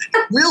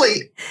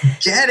really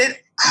get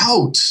it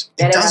out.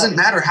 It doesn't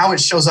matter how it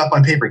shows up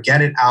on paper.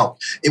 Get it out.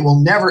 It will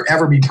never,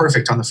 ever be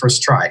perfect on the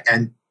first try.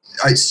 And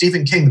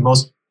Stephen King, the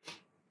most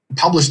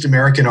published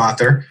American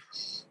author,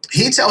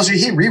 he tells you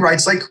he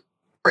rewrites like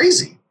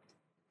crazy.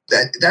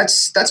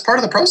 That's part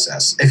of the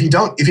process. If you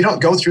don't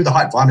go through the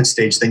hot vomit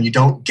stage, then you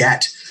don't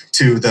get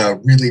to the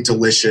really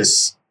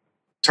delicious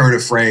turn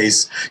of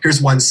phrase.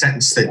 Here's one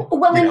sentence that.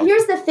 Well, and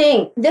here's the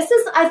thing. This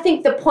is, I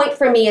think, the point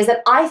for me is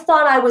that I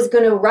thought I was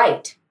going to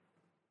write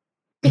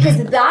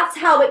because that's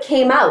how it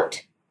came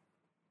out.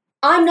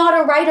 I'm not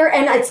a writer,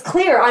 and it's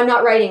clear I'm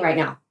not writing right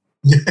now.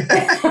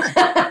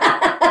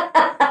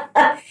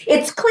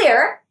 It's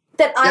clear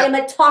that I am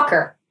a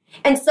talker.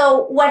 And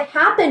so what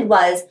happened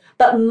was,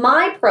 but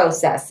my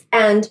process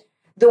and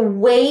the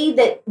way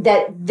that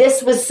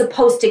this was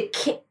supposed to,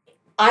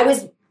 I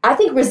was I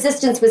think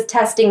resistance was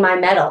testing my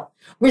mettle.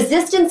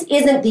 Resistance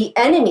isn't the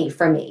enemy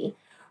for me.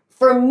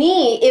 For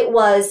me, it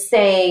was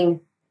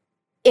saying,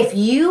 if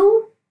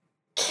you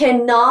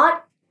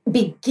cannot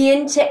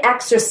begin to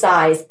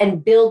exercise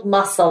and build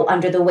muscle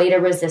under the weight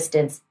of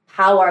resistance,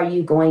 how are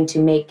you going to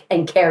make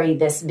and carry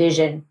this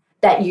vision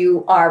that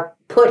you are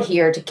put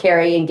here to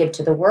carry and give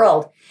to the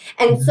world?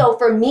 And so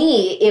for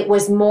me, it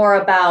was more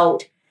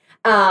about,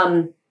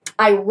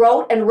 I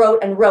wrote and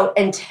wrote and wrote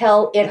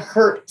until it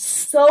hurt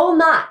so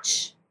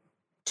much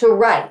to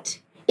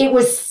write. It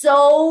was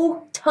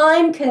so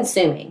time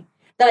consuming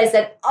that I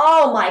said,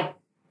 oh my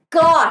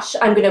gosh,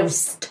 I'm going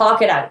to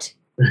talk it out.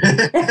 And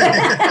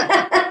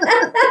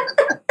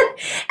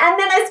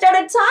then I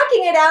started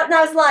talking it out and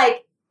I was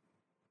like,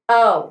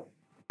 oh,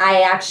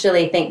 I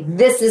actually think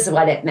this is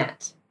what it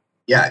meant.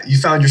 Yeah, you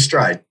found your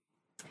stride.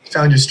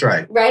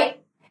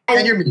 Right?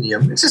 And your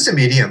medium. It's just a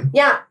medium.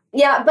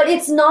 Yeah, but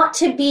it's not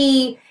to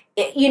be,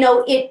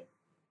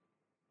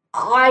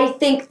 I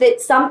think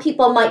that some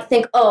people might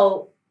think,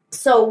 oh,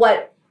 so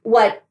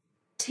what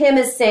Tim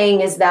is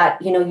saying is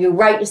that, you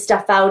write your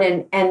stuff out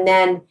and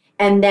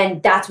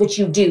then that's what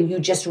you do. You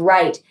just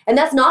write. And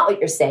that's not what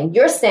you're saying.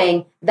 You're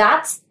saying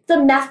that's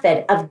the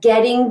method of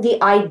getting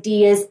the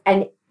ideas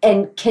and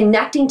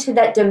connecting to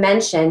that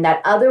dimension,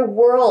 that other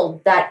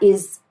world that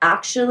is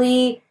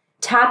actually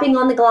tapping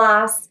on the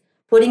glass,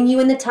 putting you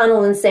in the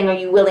tunnel and saying, are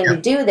you willing to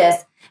do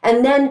this?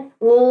 And then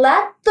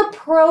let the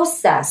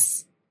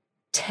process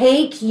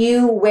take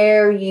you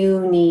where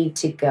you need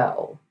to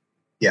go.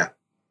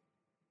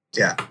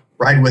 Yeah.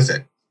 Ride with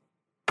it.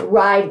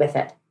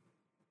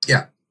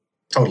 Yeah,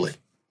 totally.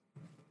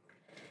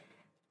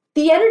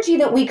 The energy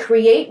that we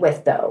create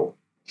with, though,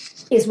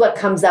 is what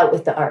comes out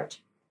with the art.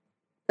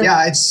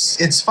 Yeah,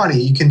 it's funny.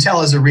 You can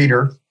tell as a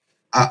reader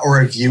or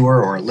a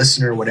viewer or a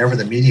listener, whatever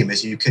the medium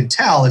is, you can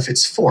tell if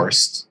it's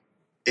forced.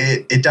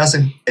 It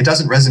doesn't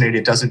resonate.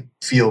 It doesn't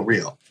feel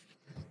real.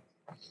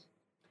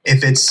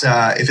 If it's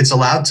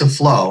allowed to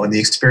flow and the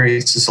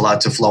experience is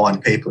allowed to flow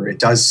on paper,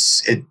 it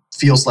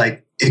feels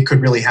like it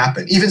could really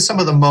happen. Even some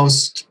of the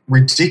most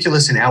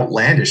ridiculous and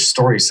outlandish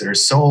stories that are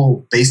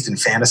so based in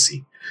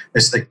fantasy,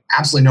 there's like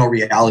absolutely no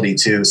reality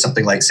to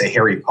something like, say,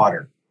 Harry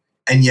Potter.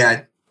 And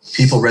yet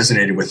people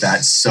resonated with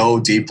that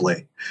so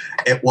deeply.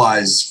 It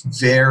was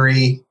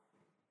very,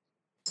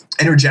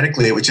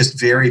 energetically, it was just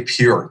very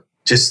pure.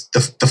 Just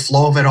the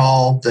flow of it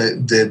all,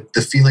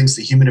 the feelings,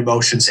 the human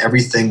emotions,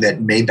 everything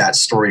that made that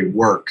story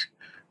work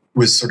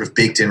was sort of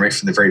baked in right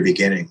from the very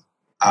beginning,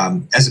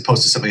 as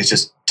opposed to something that's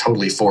just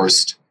totally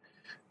forced.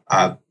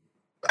 I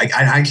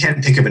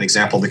can't think of an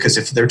example because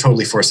if they're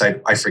totally forced,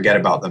 I forget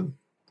about them.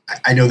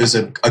 I know there's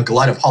a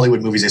glut of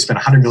Hollywood movies. They spent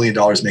 $100 million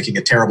making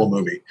a terrible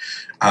movie.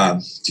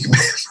 You can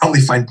probably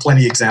find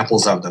plenty of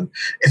examples of them.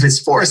 If it's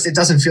forced, it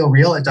doesn't feel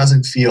real. It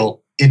doesn't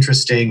feel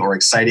interesting or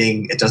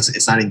exciting.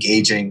 It's not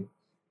engaging.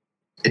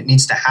 It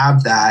needs to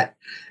have that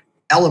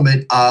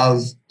element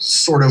of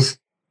sort of,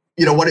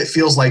 what it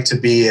feels like to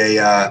be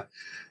an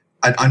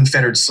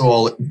unfettered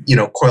soul,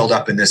 coiled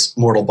up in this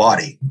mortal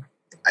body.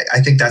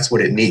 I think that's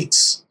what it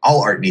needs.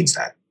 All art needs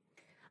that.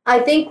 I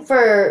think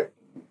for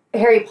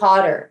Harry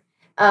Potter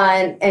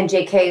and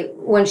JK,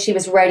 when she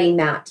was writing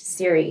that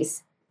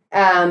series,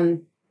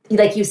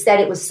 like you said,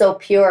 it was so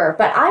pure.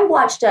 But I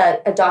watched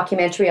a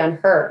documentary on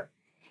her,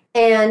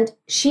 and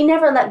she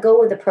never let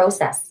go of the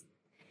process.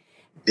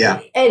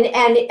 Yeah. And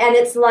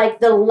it's like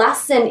the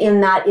lesson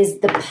in that is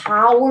the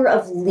power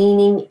of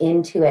leaning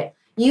into it.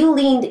 You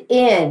leaned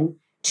in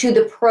to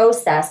the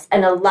process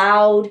and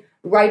allowed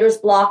writer's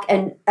block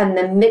and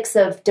the mix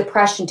of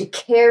depression to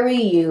carry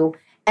you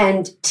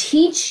and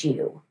teach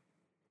you.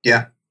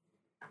 Yeah.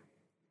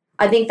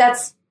 I think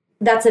that's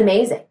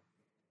amazing.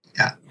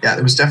 Yeah.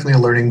 There was definitely a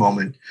learning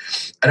moment.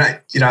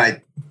 And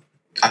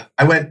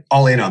I went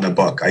all in on the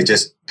book. I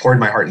just poured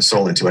my heart and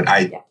soul into it.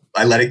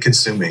 I let it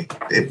consume me.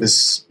 It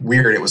was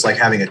weird. It was like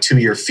having a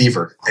 2-year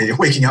fever and you're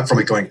waking up from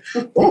it going,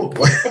 oh,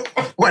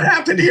 what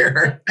happened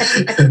here?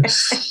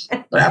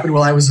 What happened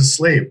while I was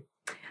asleep?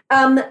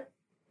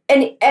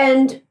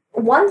 And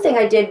one thing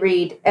I did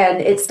read, and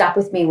it stuck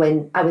with me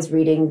when I was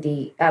reading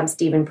the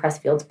Stephen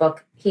Pressfield's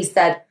book, he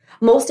said,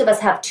 most of us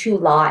have 2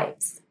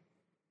 lives.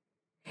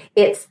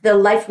 It's the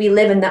life we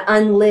live and the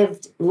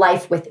unlived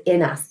life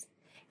within us.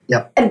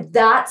 Yep. And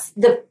that's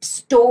the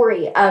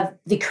story of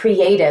the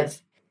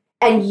creative.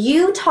 And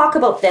you talk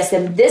about this,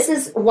 and this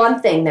is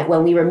one thing that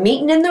when we were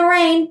meeting in the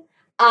rain,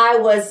 I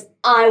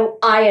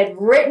had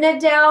written it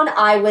down.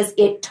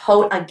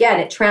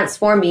 It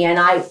transformed me. And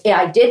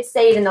I did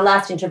say it in the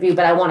last interview,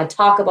 but I want to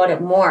talk about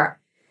it more.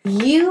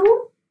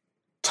 You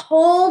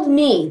told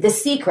me the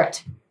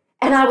secret.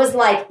 And I was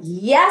like,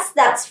 yes,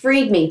 that's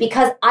freed me,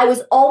 because I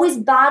was always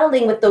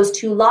battling with those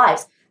 2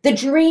 lives. The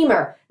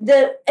dreamer,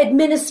 the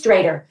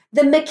administrator,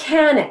 the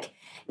mechanic.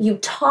 You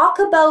talk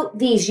about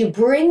these, you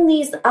bring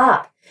these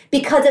up,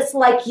 because it's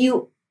like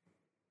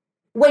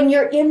when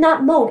you're in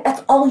that mode,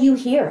 that's all you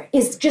hear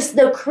is just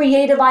the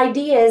creative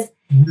ideas.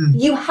 Mm-hmm.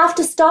 You have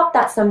to stop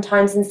that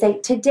sometimes and say,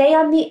 today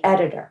I'm the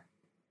editor.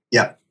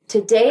 Yeah.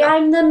 Today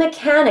I'm the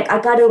mechanic.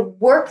 I got to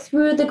work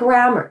through the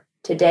grammar.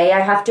 Today I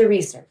have to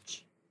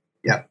research.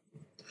 Yeah.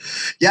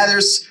 Yeah,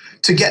 there's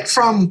to get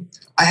from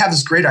I have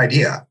this great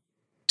idea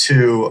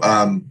to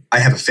I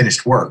have a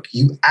finished work.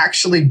 You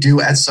actually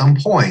do at some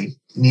point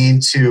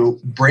need to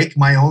break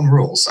my own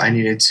rules. I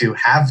needed to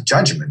have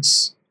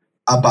judgments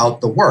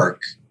about the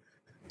work.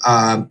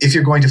 If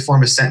you're going to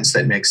form a sentence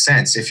that makes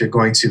sense, if you're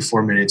going to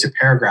form it into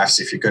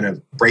paragraphs, if you're going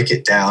to break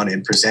it down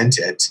and present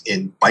it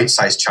in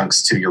bite-sized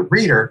chunks to your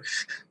reader,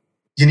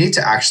 you need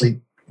to actually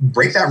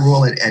break that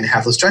rule and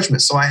have those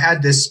judgments. So I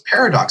had this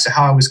paradox of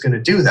how I was going to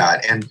do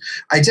that. And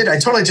I did. I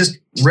totally just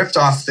ripped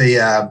off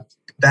the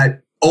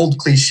that old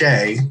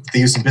cliche they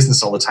use in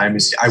business all the time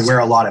is I wear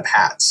a lot of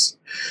hats.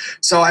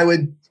 So I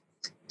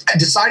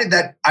decided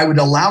that I would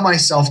allow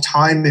myself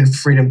time and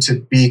freedom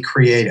to be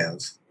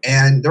creative.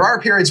 And there are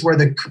periods where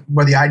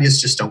the ideas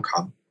just don't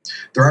come.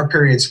 There are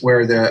periods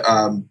where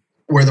the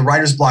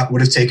writer's block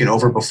would have taken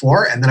over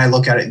before, and then I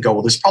look at it and go,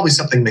 well, there's probably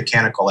something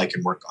mechanical I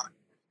can work on.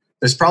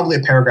 There's probably a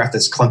paragraph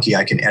that's clunky.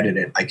 I can edit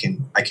it. I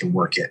can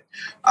work it.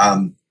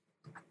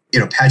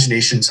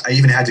 Paginations. I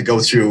even had to go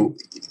through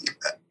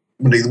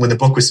when the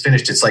book was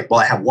finished. It's like,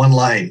 well, I have one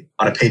line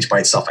on a page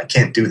by itself. I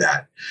can't do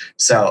that.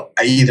 So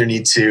I either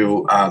need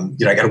to, I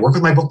got to work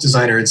with my book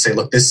designer and say,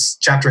 look, this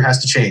chapter has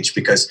to change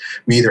because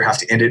we either have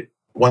to end it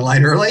one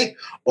line early,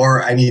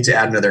 or I need to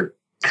add another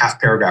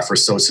half paragraph or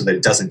so that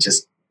it doesn't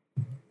just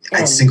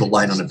a single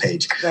line on a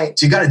page. Right.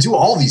 So you got to do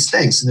all these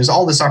things, and there's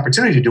all this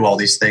opportunity to do all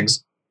these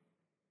things.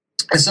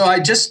 And so I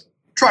just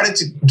tried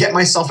to get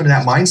myself into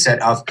that mindset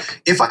of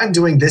if I'm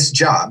doing this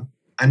job,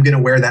 I'm going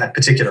to wear that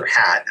particular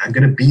hat. I'm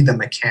going to be the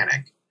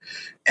mechanic.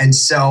 And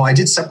so I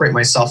did separate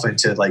myself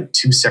into like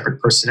two separate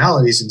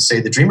personalities and say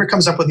the dreamer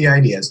comes up with the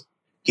ideas.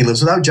 He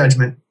lives without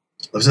judgment,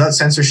 lives without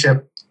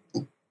censorship,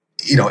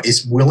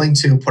 is willing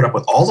to put up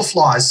with all the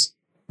flaws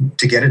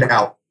to get it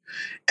out.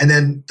 And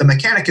then the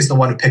mechanic is the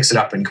one who picks it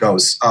up and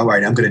goes, all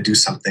right, I'm going to do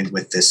something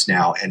with this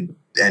now,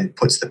 and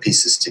puts the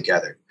pieces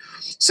together.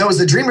 So it was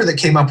the dreamer that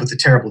came up with the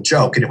terrible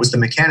joke, and it was the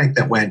mechanic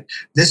that went,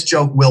 this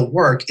joke will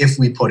work if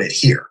we put it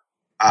here.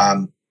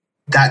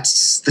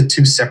 That's the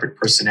two separate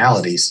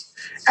personalities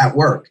at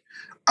work.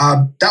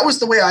 That was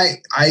the way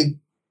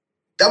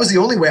that was the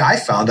only way I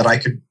found that I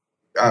could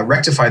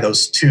rectify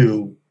those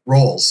two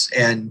roles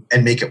and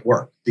make it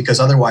work, because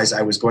otherwise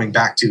I was going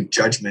back to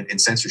judgment and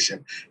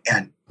censorship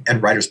and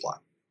writer's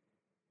block.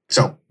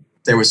 So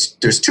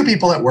there's two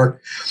people at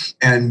work,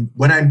 and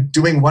when I'm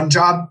doing one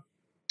job,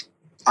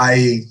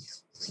 I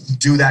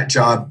do that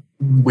job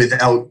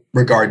without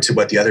regard to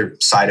what the other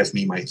side of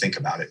me might think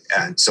about it.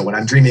 And so when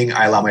I'm dreaming,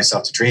 I allow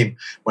myself to dream.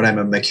 When I'm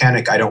a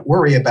mechanic, I don't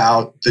worry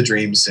about the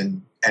dreams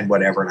and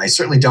whatever. And I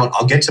certainly don't.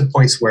 I'll get to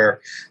points where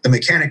the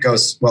mechanic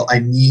goes, well, I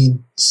need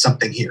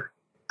something here.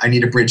 I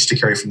need a bridge to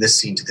carry from this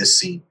scene to this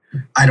scene.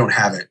 I don't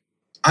have it.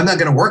 I'm not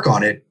going to work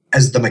on it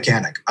as the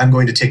mechanic. I'm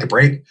going to take a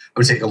break. I'm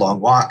going to take a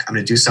long walk. I'm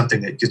going to do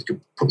something that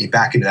could put me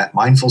back into that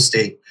mindful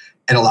state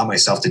and allow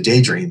myself to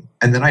daydream.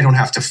 And then I don't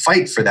have to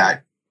fight for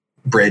that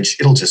bridge.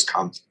 It'll just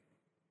come.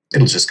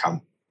 It'll just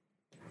come.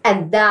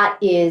 And that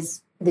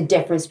is the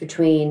difference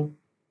between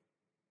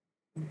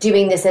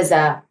doing this as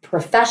a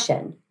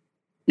profession.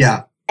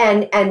 Yeah.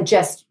 And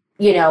just,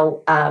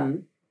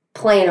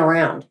 playing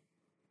around.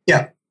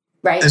 Yeah.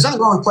 Right. There's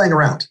nothing wrong with playing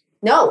around.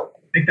 No.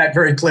 Make that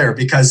very clear,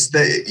 because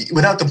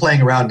without the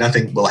playing around,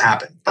 nothing will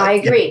happen. But I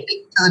agree.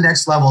 To the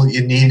next level,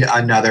 you need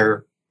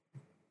another.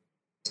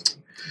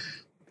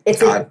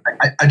 It's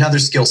another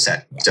skill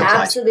set to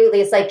apply.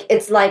 Absolutely.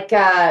 It's like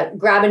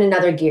grabbing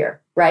another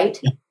gear,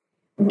 right?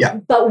 Yeah.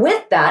 But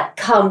with that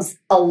comes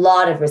a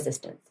lot of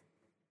resistance.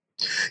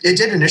 It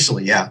did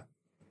initially, yeah.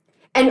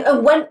 And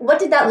what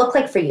did that look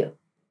like for you?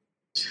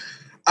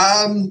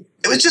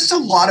 It was just a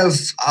lot of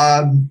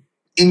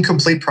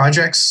incomplete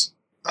projects,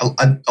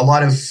 a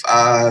lot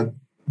of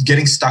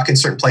getting stuck in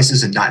certain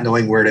places and not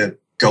knowing where to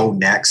go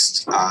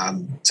next.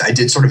 So I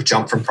did sort of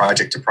jump from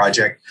project to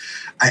project.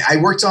 I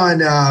worked on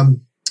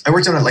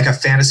like a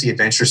fantasy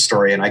adventure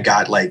story, and I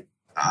got like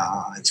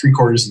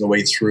 3/4 of the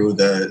way through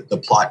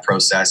the plot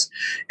process,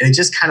 and it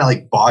just kind of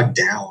like bogged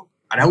down.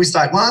 And I always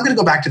thought, well, I'm going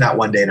to go back to that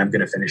one day and I'm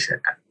going to finish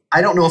it.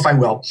 I don't know if I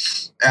will.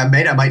 I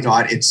might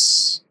not.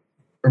 It's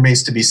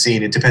remains to be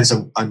seen. It depends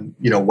on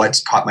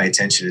what's caught my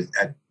attention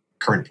at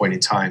current point in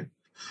time.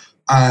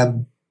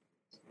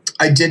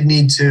 I did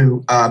need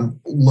to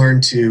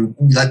learn to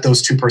let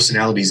those two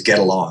personalities get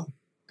along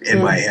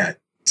in my head,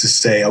 to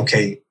say,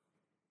 okay,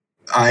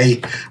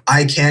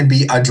 I can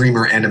be a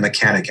dreamer and a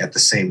mechanic at the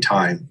same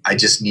time. I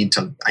just need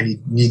to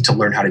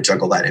learn how to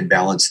juggle that and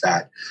balance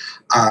that.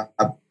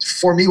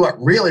 For me,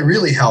 what really,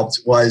 really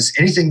helped was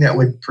anything that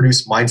would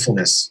produce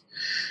mindfulness.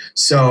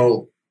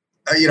 So,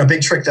 a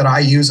big trick that I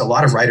use, a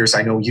lot of writers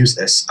I know use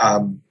this,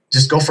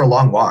 just go for a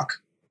long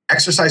walk.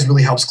 Exercise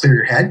really helps clear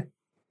your head,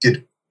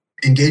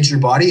 engage your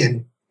body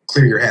and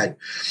clear your head.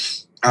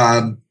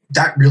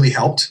 That really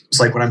helped.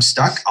 It's like when I'm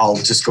stuck, I'll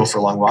just go for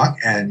a long walk.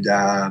 And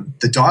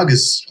the dog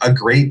is a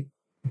great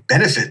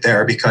benefit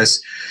there,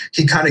 because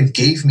he kind of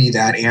gave me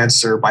that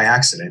answer by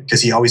accident,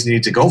 because he always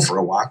needed to go for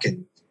a walk.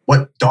 And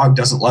what dog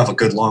doesn't love a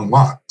good long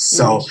walk?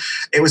 So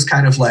it was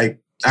kind of like,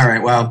 all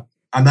right, well,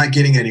 I'm not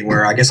getting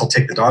anywhere. I guess I'll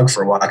take the dog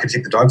for a walk. I can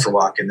take the dog for a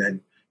walk, and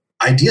then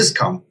ideas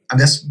come. And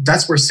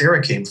that's where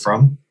Sarah came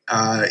from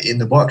in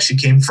the book. She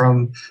came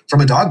from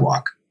a dog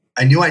walk.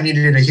 I knew I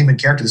needed a human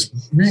character. This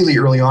was really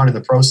early on in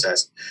the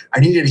process. I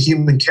needed a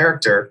human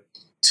character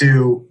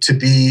to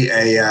be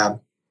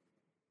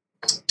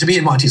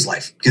in Monty's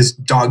life, because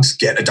dogs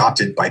get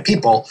adopted by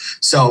people.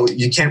 So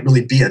you can't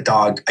really be a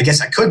dog. I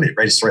guess I could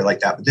write a story like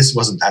that, but this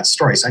wasn't that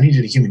story. So I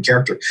needed a human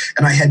character.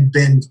 And I had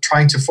been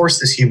trying to force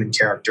this human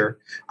character.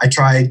 I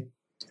tried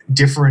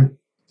different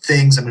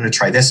things. I'm going to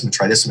try this. I'm going to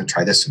try this. I'm going to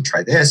try this. I'm going to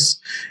try this.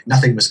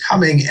 Nothing was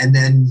coming. And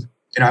then,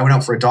 I went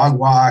out for a dog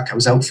walk. I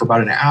was out for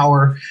about an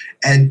hour,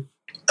 and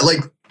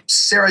like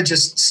Sarah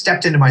just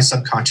stepped into my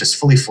subconscious,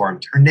 fully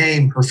formed. Her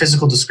name, her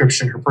physical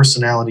description, her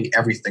personality,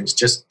 everything was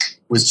just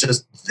there.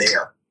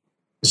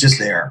 It was just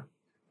there.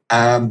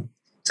 I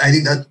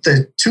think that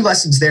the two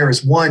lessons there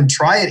is, one,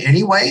 try it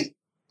anyway.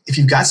 If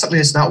you've got something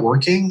that's not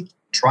working,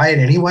 try it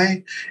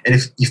anyway. And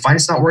if you find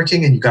it's not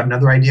working and you've got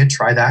another idea,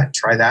 try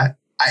that.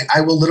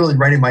 I will literally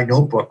write in my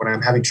notebook when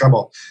I'm having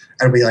trouble.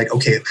 I'll be like,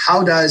 okay,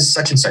 how does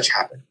such and such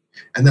happen?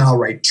 And then I'll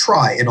write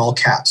try in all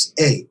caps.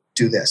 A,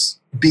 do this.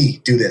 B,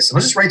 do this. And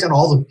I'll just write down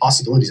all the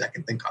possibilities I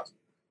can think of.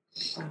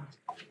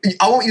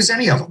 I won't use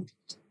any of them.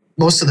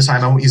 Most of the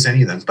time, I won't use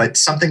any of them. But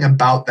something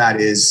about that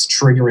is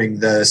triggering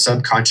the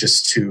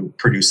subconscious to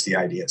produce the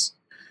ideas.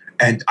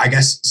 And I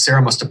guess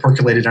Sarah must have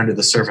percolated under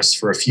the surface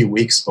for a few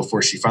weeks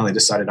before she finally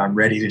decided I'm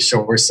ready to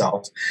show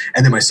herself.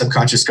 And then my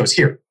subconscious goes,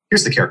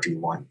 here's the character you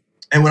want.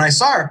 And when I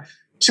saw her,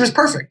 she was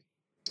perfect.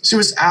 She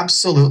was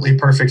absolutely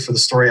perfect for the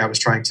story I was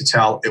trying to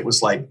tell. It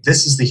was like,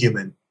 this is the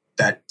human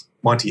that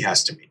Monty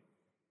has to meet.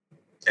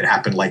 It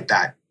happened like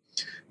that.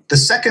 The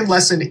second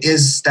lesson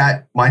is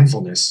that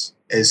mindfulness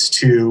is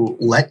to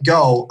let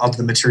go of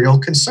the material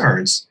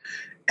concerns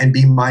and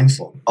be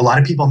mindful. A lot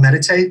of people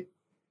meditate.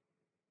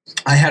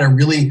 I had a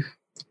really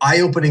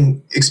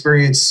eye-opening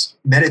experience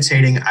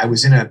meditating. I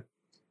was in a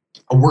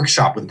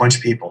workshop with a bunch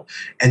of people,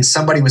 and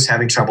somebody was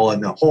having trouble,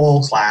 and the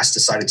whole class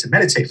decided to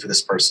meditate for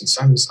this person.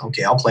 So I was,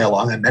 okay, I'll play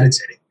along. I'm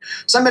meditating.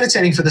 So I'm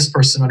meditating for this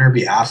person on her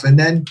behalf. And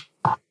then,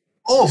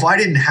 if I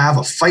didn't have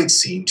a fight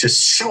scene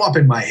just show up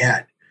in my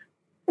head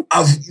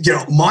of,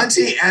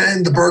 Monty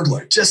and the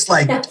burglar, just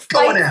like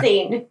going at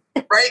it.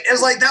 Right? It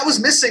was like, that was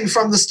missing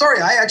from the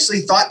story. I actually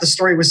thought the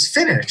story was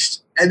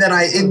finished. And then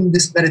in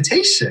this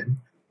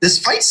meditation, this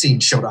fight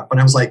scene showed up,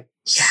 and I was like,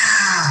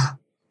 yeah.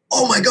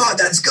 Oh my God,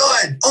 that's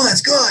good. Oh,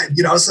 that's good.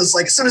 So it's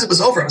like, as soon as it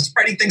was over, I was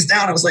writing things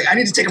down. I was like, I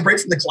need to take a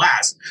break from the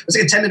class. I was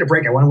like a 10-minute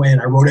break. I went away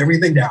and I wrote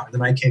everything down. And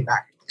then I came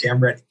back. Okay,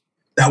 I'm ready.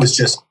 That was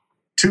just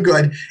too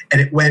good.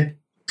 And it went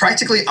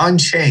practically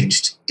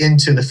unchanged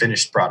into the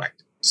finished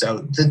product. So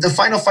the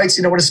final fight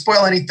scene, I don't want to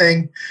spoil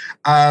anything.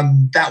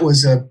 That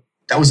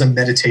was a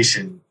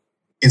meditation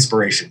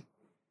inspiration.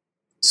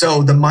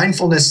 So the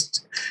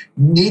mindfulness,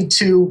 need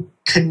to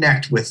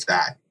connect with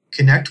that.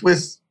 Connect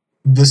with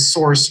the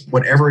source,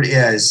 whatever it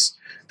is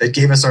that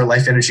gave us our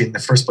life energy in the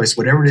first place,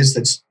 whatever it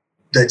is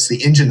that's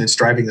the engine that's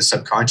driving the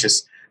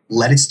subconscious,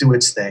 let it do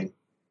its thing.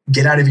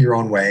 Get out of your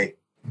own way.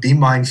 Be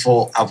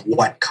mindful of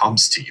what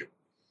comes to you.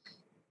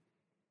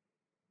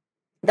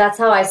 That's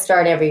how I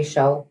start every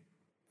show.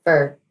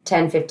 For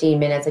 10, 15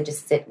 minutes, I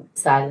just sit in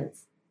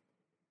silence.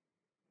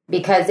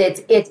 Because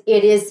it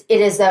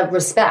is a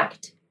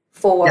respect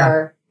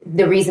for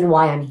the reason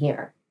why I'm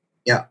here.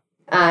 Yeah.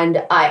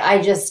 And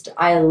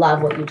I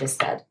love what you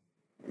just said.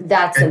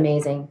 That's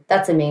amazing.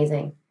 That's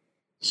amazing.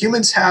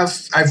 Humans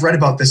I've read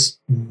about this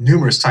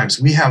numerous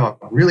times, we have a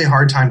really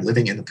hard time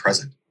living in the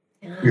present.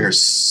 Yeah. We are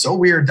so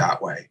weird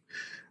that way.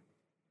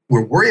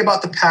 We worry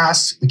about the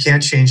past, we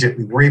can't change it.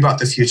 We worry about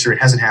the future, it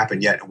hasn't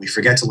happened yet, and we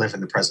forget to live in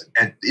the present.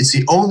 And it's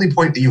the only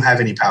point that you have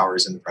any power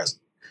is in the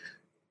present.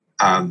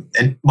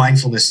 And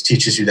mindfulness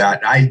teaches you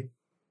that. I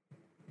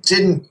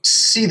didn't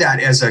see that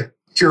as a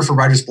cure for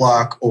writer's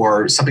block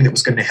or something that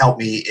was going to help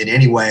me in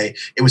any way.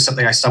 It was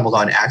something I stumbled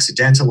on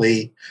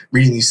accidentally,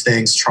 reading these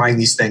things, trying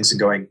these things, and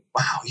going,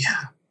 wow,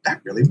 yeah, that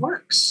really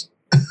works.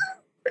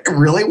 It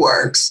really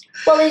works.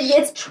 Well,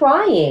 it's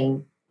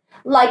trying.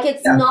 Like,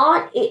 it's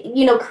not,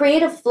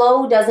 creative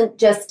flow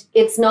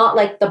it's not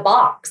like the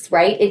box,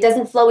 right? It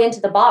doesn't flow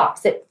into the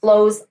box. It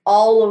flows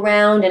all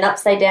around and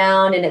upside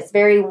down, and it's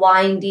very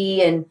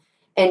windy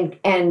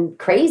and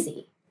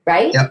crazy,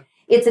 right? Yep.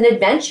 It's an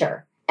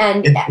adventure.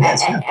 And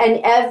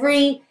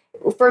every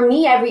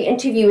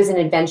interview is an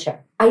adventure.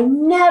 I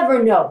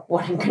never know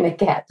what I'm going to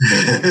get.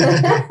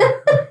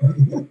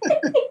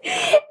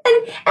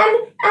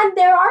 and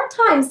there are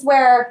times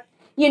where,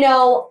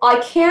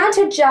 I can't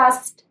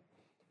adjust.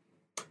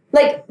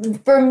 Like,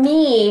 for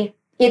me,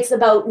 it's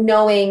about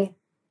knowing,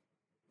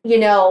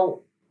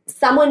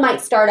 someone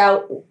might start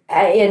out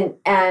in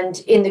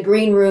the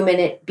green room and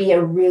it be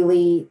a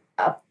really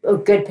a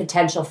good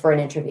potential for an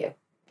interview.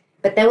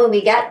 But then when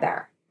we get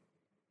there,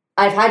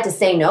 I've had to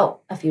say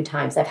no a few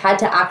times. I've had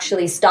to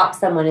actually stop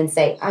someone and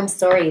say, I'm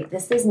sorry,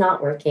 this is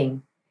not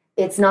working.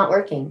 It's not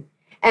working.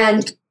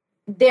 And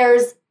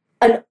there's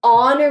an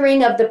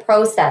honoring of the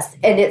process.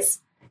 And it's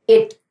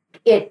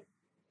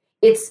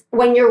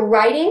when you're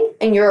writing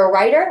and you're a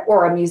writer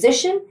or a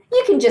musician,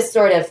 you can just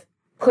sort of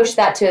push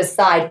that to a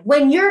side.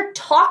 When you're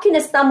talking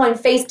to someone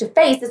face to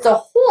face, it's a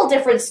whole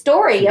different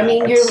story. I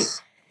mean,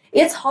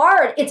 it's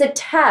hard. It's a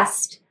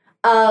test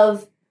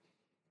of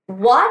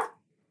what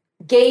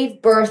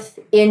gave birth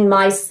in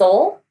my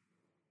soul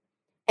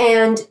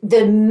and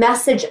the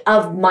message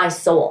of my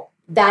soul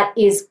that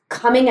is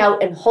coming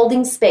out and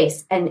holding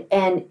space and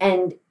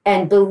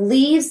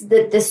believes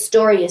that this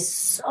story is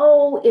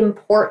so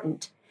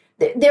important.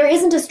 There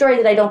isn't a story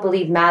that I don't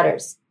believe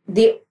matters.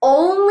 The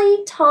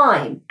only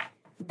time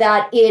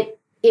that it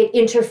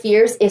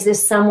interferes is if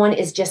someone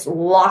is just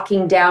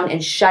locking down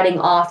and shutting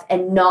off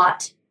and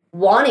not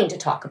wanting to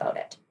talk about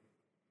it.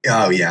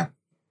 Oh, yeah.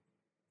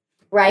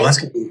 Right? Well,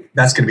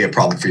 that's going to be a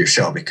problem for your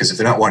show, because if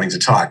they're not wanting to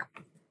talk,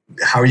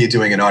 how are you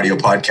doing an audio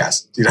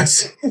podcast?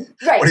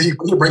 Right. What are you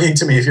bringing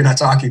to me if you're not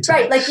talking to me?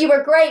 Right. Like, you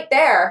were great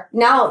there.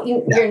 Now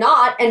you're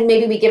not, and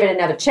maybe we give it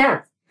another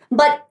chance.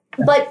 But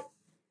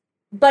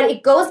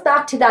it goes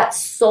back to that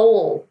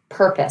soul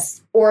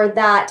purpose, or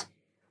that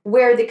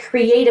where the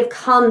creative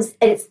comes,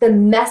 and it's the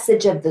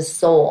message of the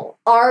soul.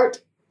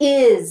 Art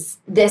is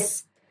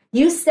this,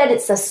 you said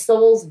it's a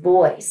soul's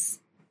voice.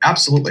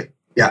 Absolutely.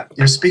 Yeah.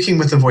 You're speaking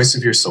with the voice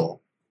of your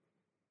soul.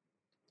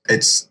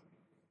 It's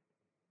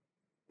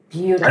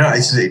beautiful.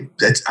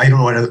 I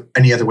don't know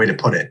any other way to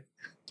put it.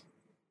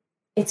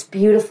 It's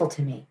beautiful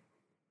to me.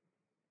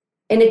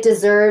 And it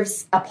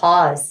deserves a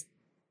pause,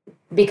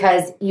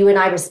 because you and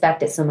I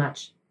respect it so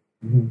much.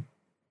 Mm-hmm.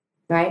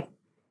 Right?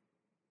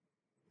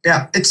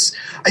 Yeah, I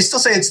still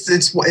say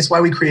it's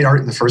why we create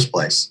art in the first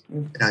place.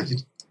 Mm-hmm.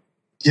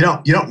 You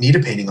don't need a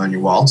painting on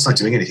your wall. It's not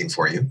doing anything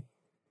for you,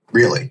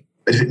 really.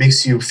 But if it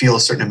makes you feel a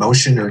certain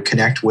emotion or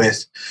connect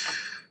with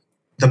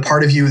the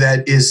part of you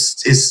that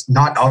is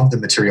not of the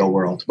material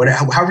world,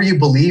 however you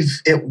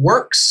believe it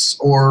works,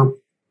 or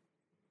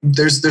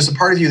there's a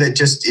part of you that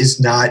just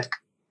is not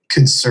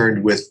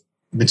concerned with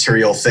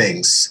material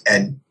things,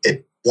 and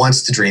it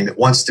wants to dream, it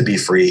wants to be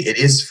free, it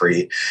is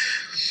free.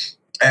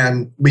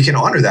 And we can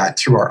honor that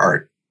through our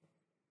art.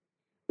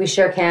 We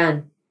sure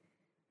can.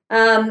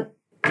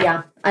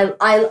 Yeah,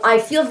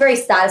 I feel very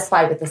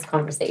satisfied with this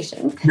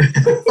conversation.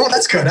 Well,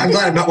 that's good. I'm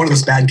glad I'm not one of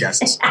those bad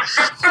guests.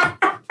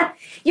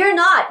 You're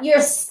not.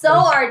 You're so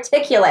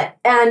articulate.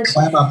 And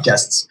clam up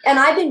guests. And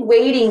I've been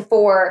waiting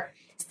for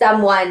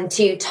someone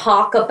to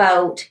talk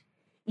about,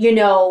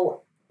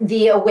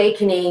 the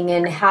awakening,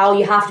 and how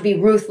you have to be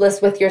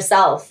ruthless with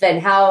yourself,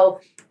 and how,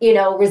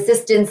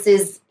 resistance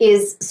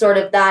is sort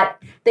of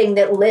that thing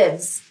that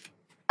lives,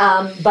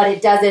 but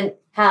it doesn't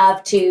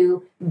have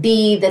to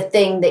be the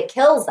thing that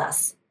kills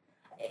us.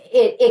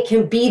 It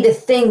can be the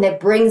thing that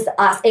brings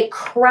us, it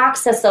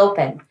cracks us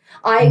open.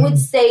 I would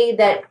say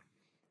that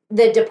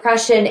the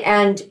depression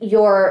and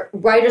your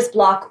writer's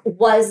block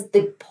was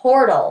the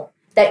portal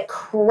that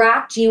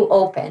cracked you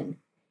open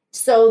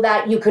so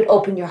that you could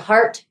open your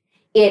heart.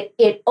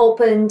 It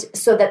opened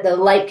so that the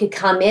light could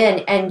come in,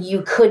 and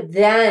you could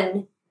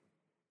then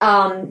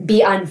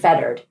be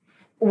unfettered.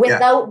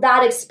 Without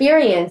that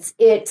experience,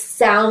 it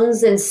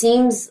sounds and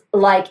seems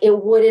like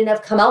it wouldn't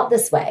have come out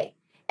this way.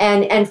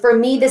 And for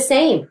me, the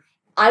same.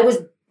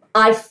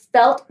 I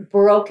felt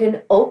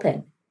broken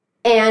open.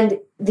 And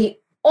the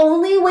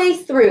only way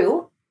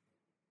through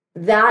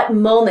that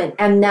moment,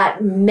 and that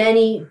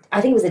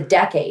I think it was a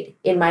decade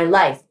in my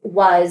life,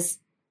 was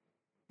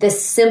the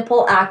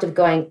simple act of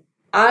going,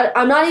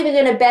 I'm not even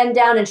going to bend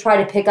down and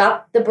try to pick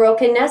up the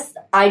brokenness.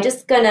 I'm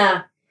just going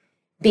to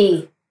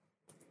be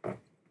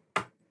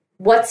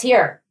what's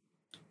here.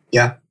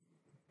 Yeah.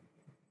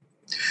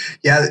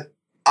 Yeah.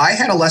 I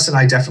had a lesson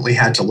I definitely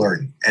had to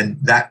learn, and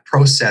that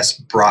process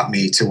brought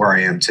me to where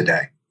I am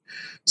today.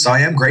 So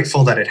I am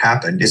grateful that it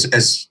happened,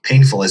 as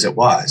painful as it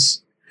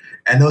was.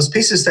 And those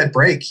pieces that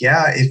break,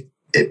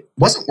 it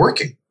wasn't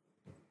working.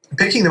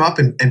 Picking them up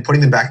and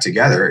putting them back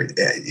together,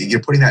 you're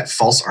putting that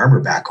false armor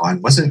back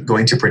on, wasn't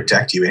going to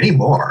protect you any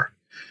more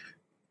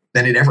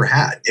than it ever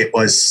had. It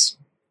was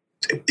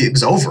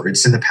over.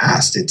 It's in the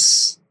past.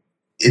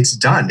 It's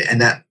done. And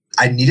that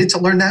I needed to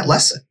learn that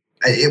lesson.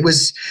 It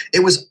was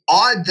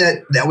odd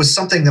that was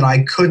something that I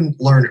couldn't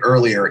learn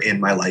earlier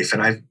in my life,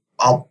 and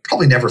I'll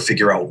probably never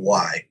figure out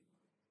why.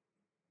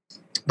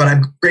 But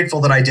I'm grateful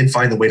that I did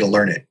find the way to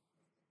learn it.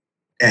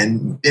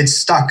 And it's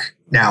stuck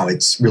now.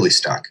 It's really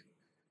stuck.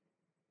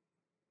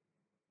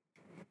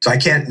 So I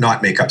can't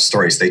not make up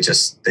stories. They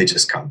just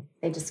come.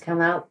 They just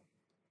come out.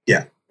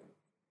 Yeah.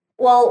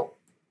 Well,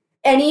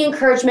 any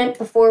encouragement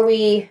before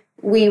we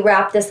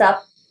wrap this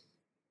up?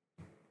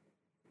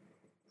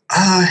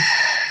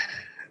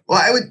 Well,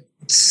 I would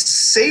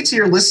say to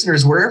your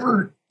listeners,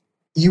 wherever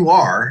you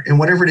are and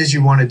whatever it is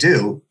you want to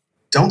do,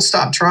 don't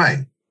stop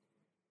trying.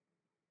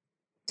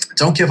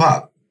 Don't give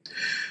up.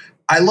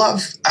 I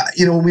love,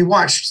 when we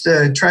watched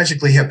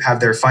Tragically Hip have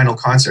their final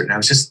concert, and I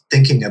was just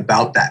thinking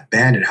about that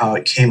band and how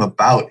it came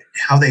about,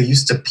 how they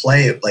used to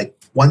play at like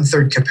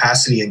 1/3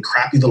 capacity in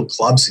crappy little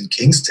clubs in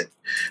Kingston.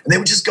 And they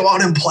would just go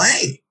out and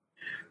play.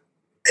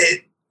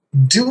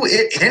 do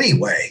it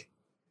anyway.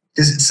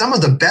 Because it's some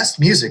of the best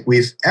music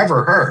we've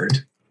ever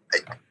heard,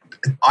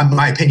 in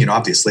my opinion,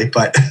 obviously,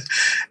 but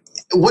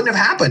it wouldn't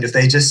have happened if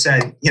they just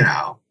said,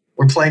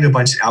 we're playing to a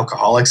bunch of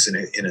alcoholics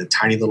in a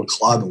tiny little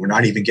club and we're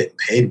not even getting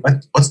paid.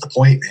 What's the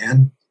point,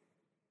 man?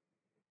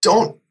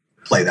 Don't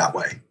play that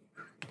way.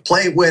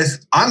 Play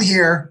with, I'm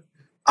here,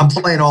 I'm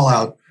playing all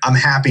out, I'm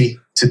happy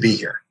to be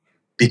here,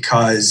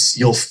 because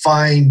you'll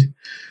find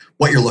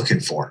what you're looking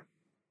for.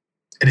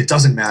 And it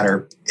doesn't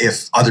matter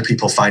if other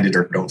people find it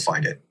or don't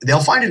find it. They'll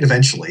find it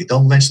eventually.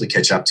 They'll eventually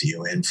catch up to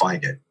you and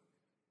find it.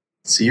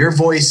 So your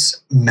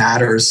voice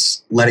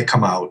matters. Let it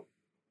come out.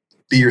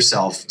 Be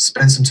yourself.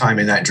 Spend some time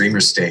in that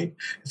dreamer state.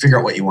 Figure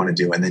out what you want to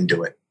do and then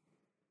do it.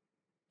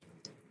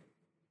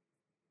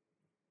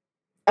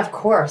 Of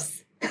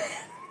course.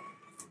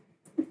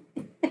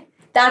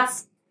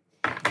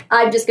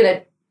 I'm just going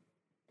to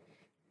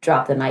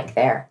drop the mic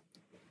there.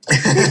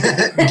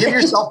 Give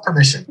yourself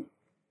permission.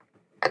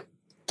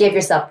 Give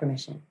yourself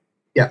permission.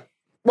 Yeah.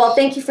 Well,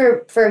 thank you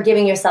for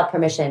giving yourself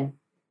permission.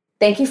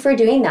 Thank you for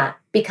doing that,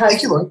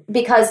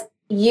 because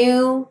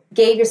you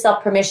gave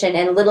yourself permission,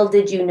 and little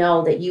did you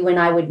know that you and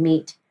I would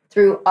meet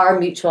through our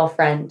mutual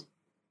friend.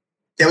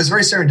 It was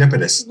very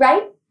serendipitous.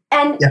 Right?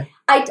 And yeah.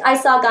 I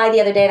saw a guy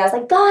the other day and I was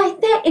like, Guy,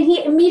 and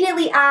he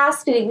immediately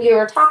asked, and we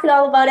were talking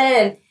all about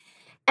it.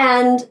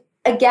 And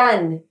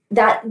again,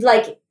 that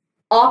like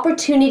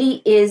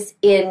opportunity is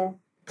in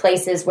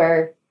places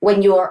where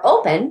when you are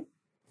open,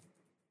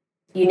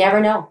 you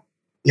never know.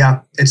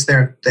 Yeah, it's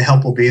there. The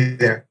help will be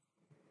there.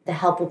 The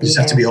help will be there. You just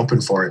have to be open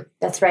for it.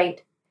 That's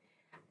right.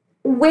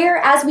 Where,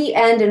 as we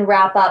end and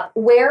wrap up,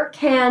 where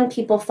can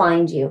people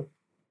find you?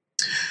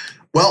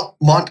 Well,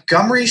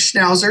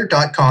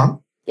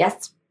 MontgomerySchnauzer.com.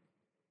 Yes.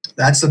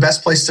 That's the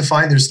best place to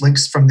find. There's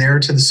links from there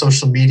to the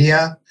social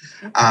media.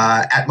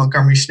 At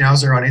Montgomery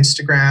Schnauzer on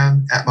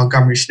Instagram, at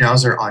Montgomery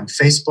Schnauzer on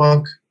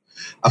Facebook.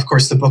 Of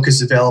course, the book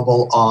is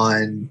available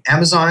on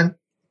Amazon.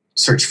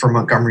 Search for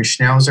Montgomery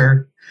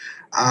Schnauzer.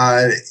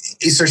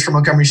 You search for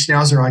Montgomery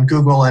Schnauzer on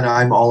Google, and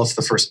I'm all of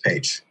the first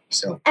page.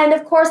 So, and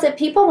of course, if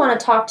people want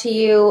to talk to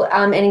you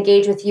and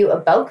engage with you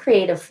about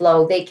Creative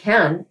Flow, they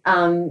can.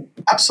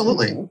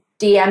 Absolutely.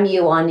 DM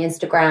you on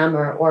Instagram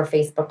or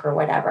Facebook or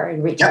whatever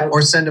and reach out.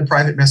 Or send a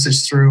private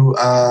message through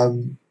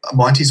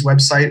Monty's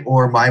website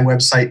or my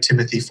website,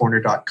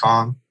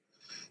 timothyforner.com.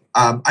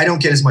 I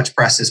don't get as much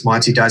press as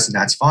Monty does, and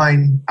that's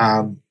fine.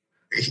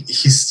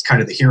 He's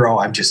kind of the hero.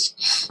 I'm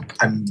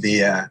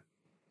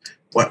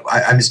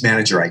his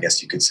manager, I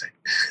guess you could say.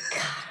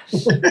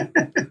 Gosh.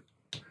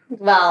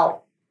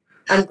 Well,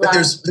 I'm glad. But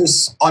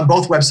there's on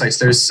both websites.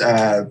 There's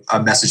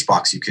a message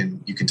box. You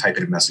can type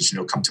in a message and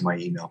it'll come to my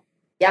email.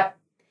 Yep.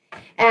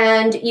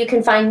 And you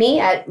can find me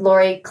at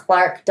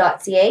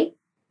laurieclark.ca,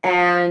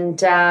 and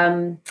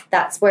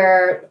that's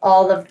where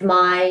all of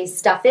my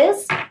stuff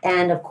is,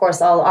 and of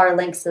course all our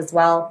links as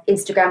well.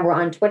 Instagram, we're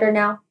on Twitter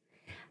now,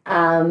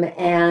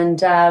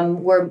 and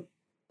we're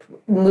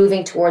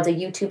moving towards a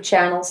YouTube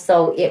channel,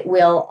 so it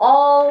will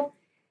all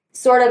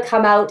sort of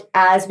come out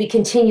as we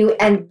continue.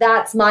 And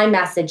that's my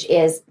message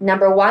is,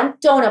 number one,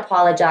 don't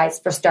apologize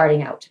for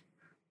starting out.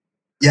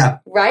 Yeah.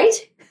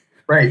 Right?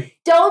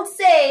 Don't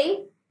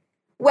say,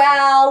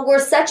 well, we're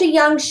such a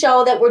young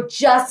show that we're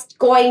just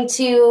going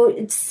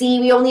to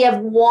see, we only have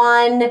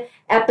one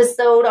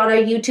episode on our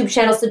YouTube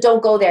channel, so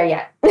don't go there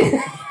yet.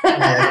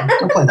 Yeah,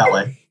 don't play that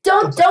way.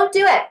 Don't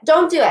do it.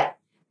 Don't do it.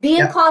 Be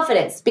in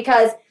confidence,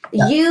 because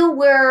you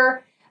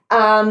were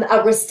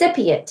a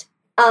recipient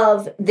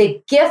of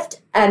the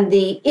gift and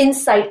the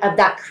insight of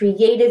that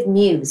creative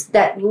muse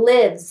that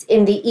lives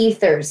in the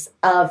ethers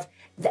of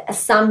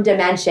some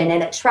dimension,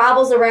 and it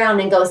travels around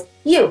and goes,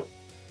 you.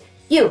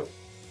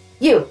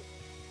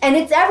 And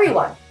it's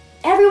everyone.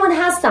 Everyone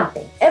has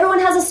something. Everyone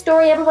has a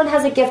story. Everyone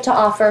has a gift to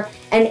offer,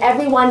 and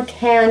everyone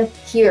can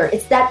hear.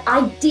 It's that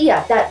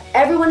idea that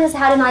everyone has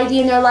had an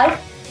idea in their life.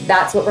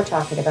 That's what we're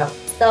talking about.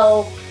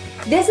 So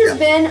this has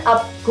been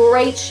a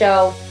great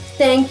show.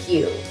 Thank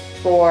you,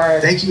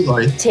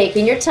 Laurie,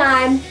 taking your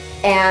time.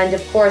 And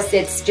of course,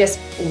 it's just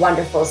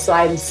wonderful. So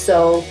I'm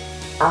so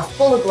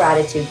full of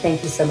gratitude.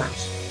 Thank you so much.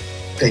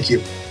 Thank you.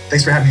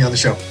 Thanks for having me on the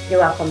show.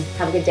 You're welcome.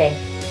 Have a good day.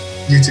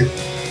 You too.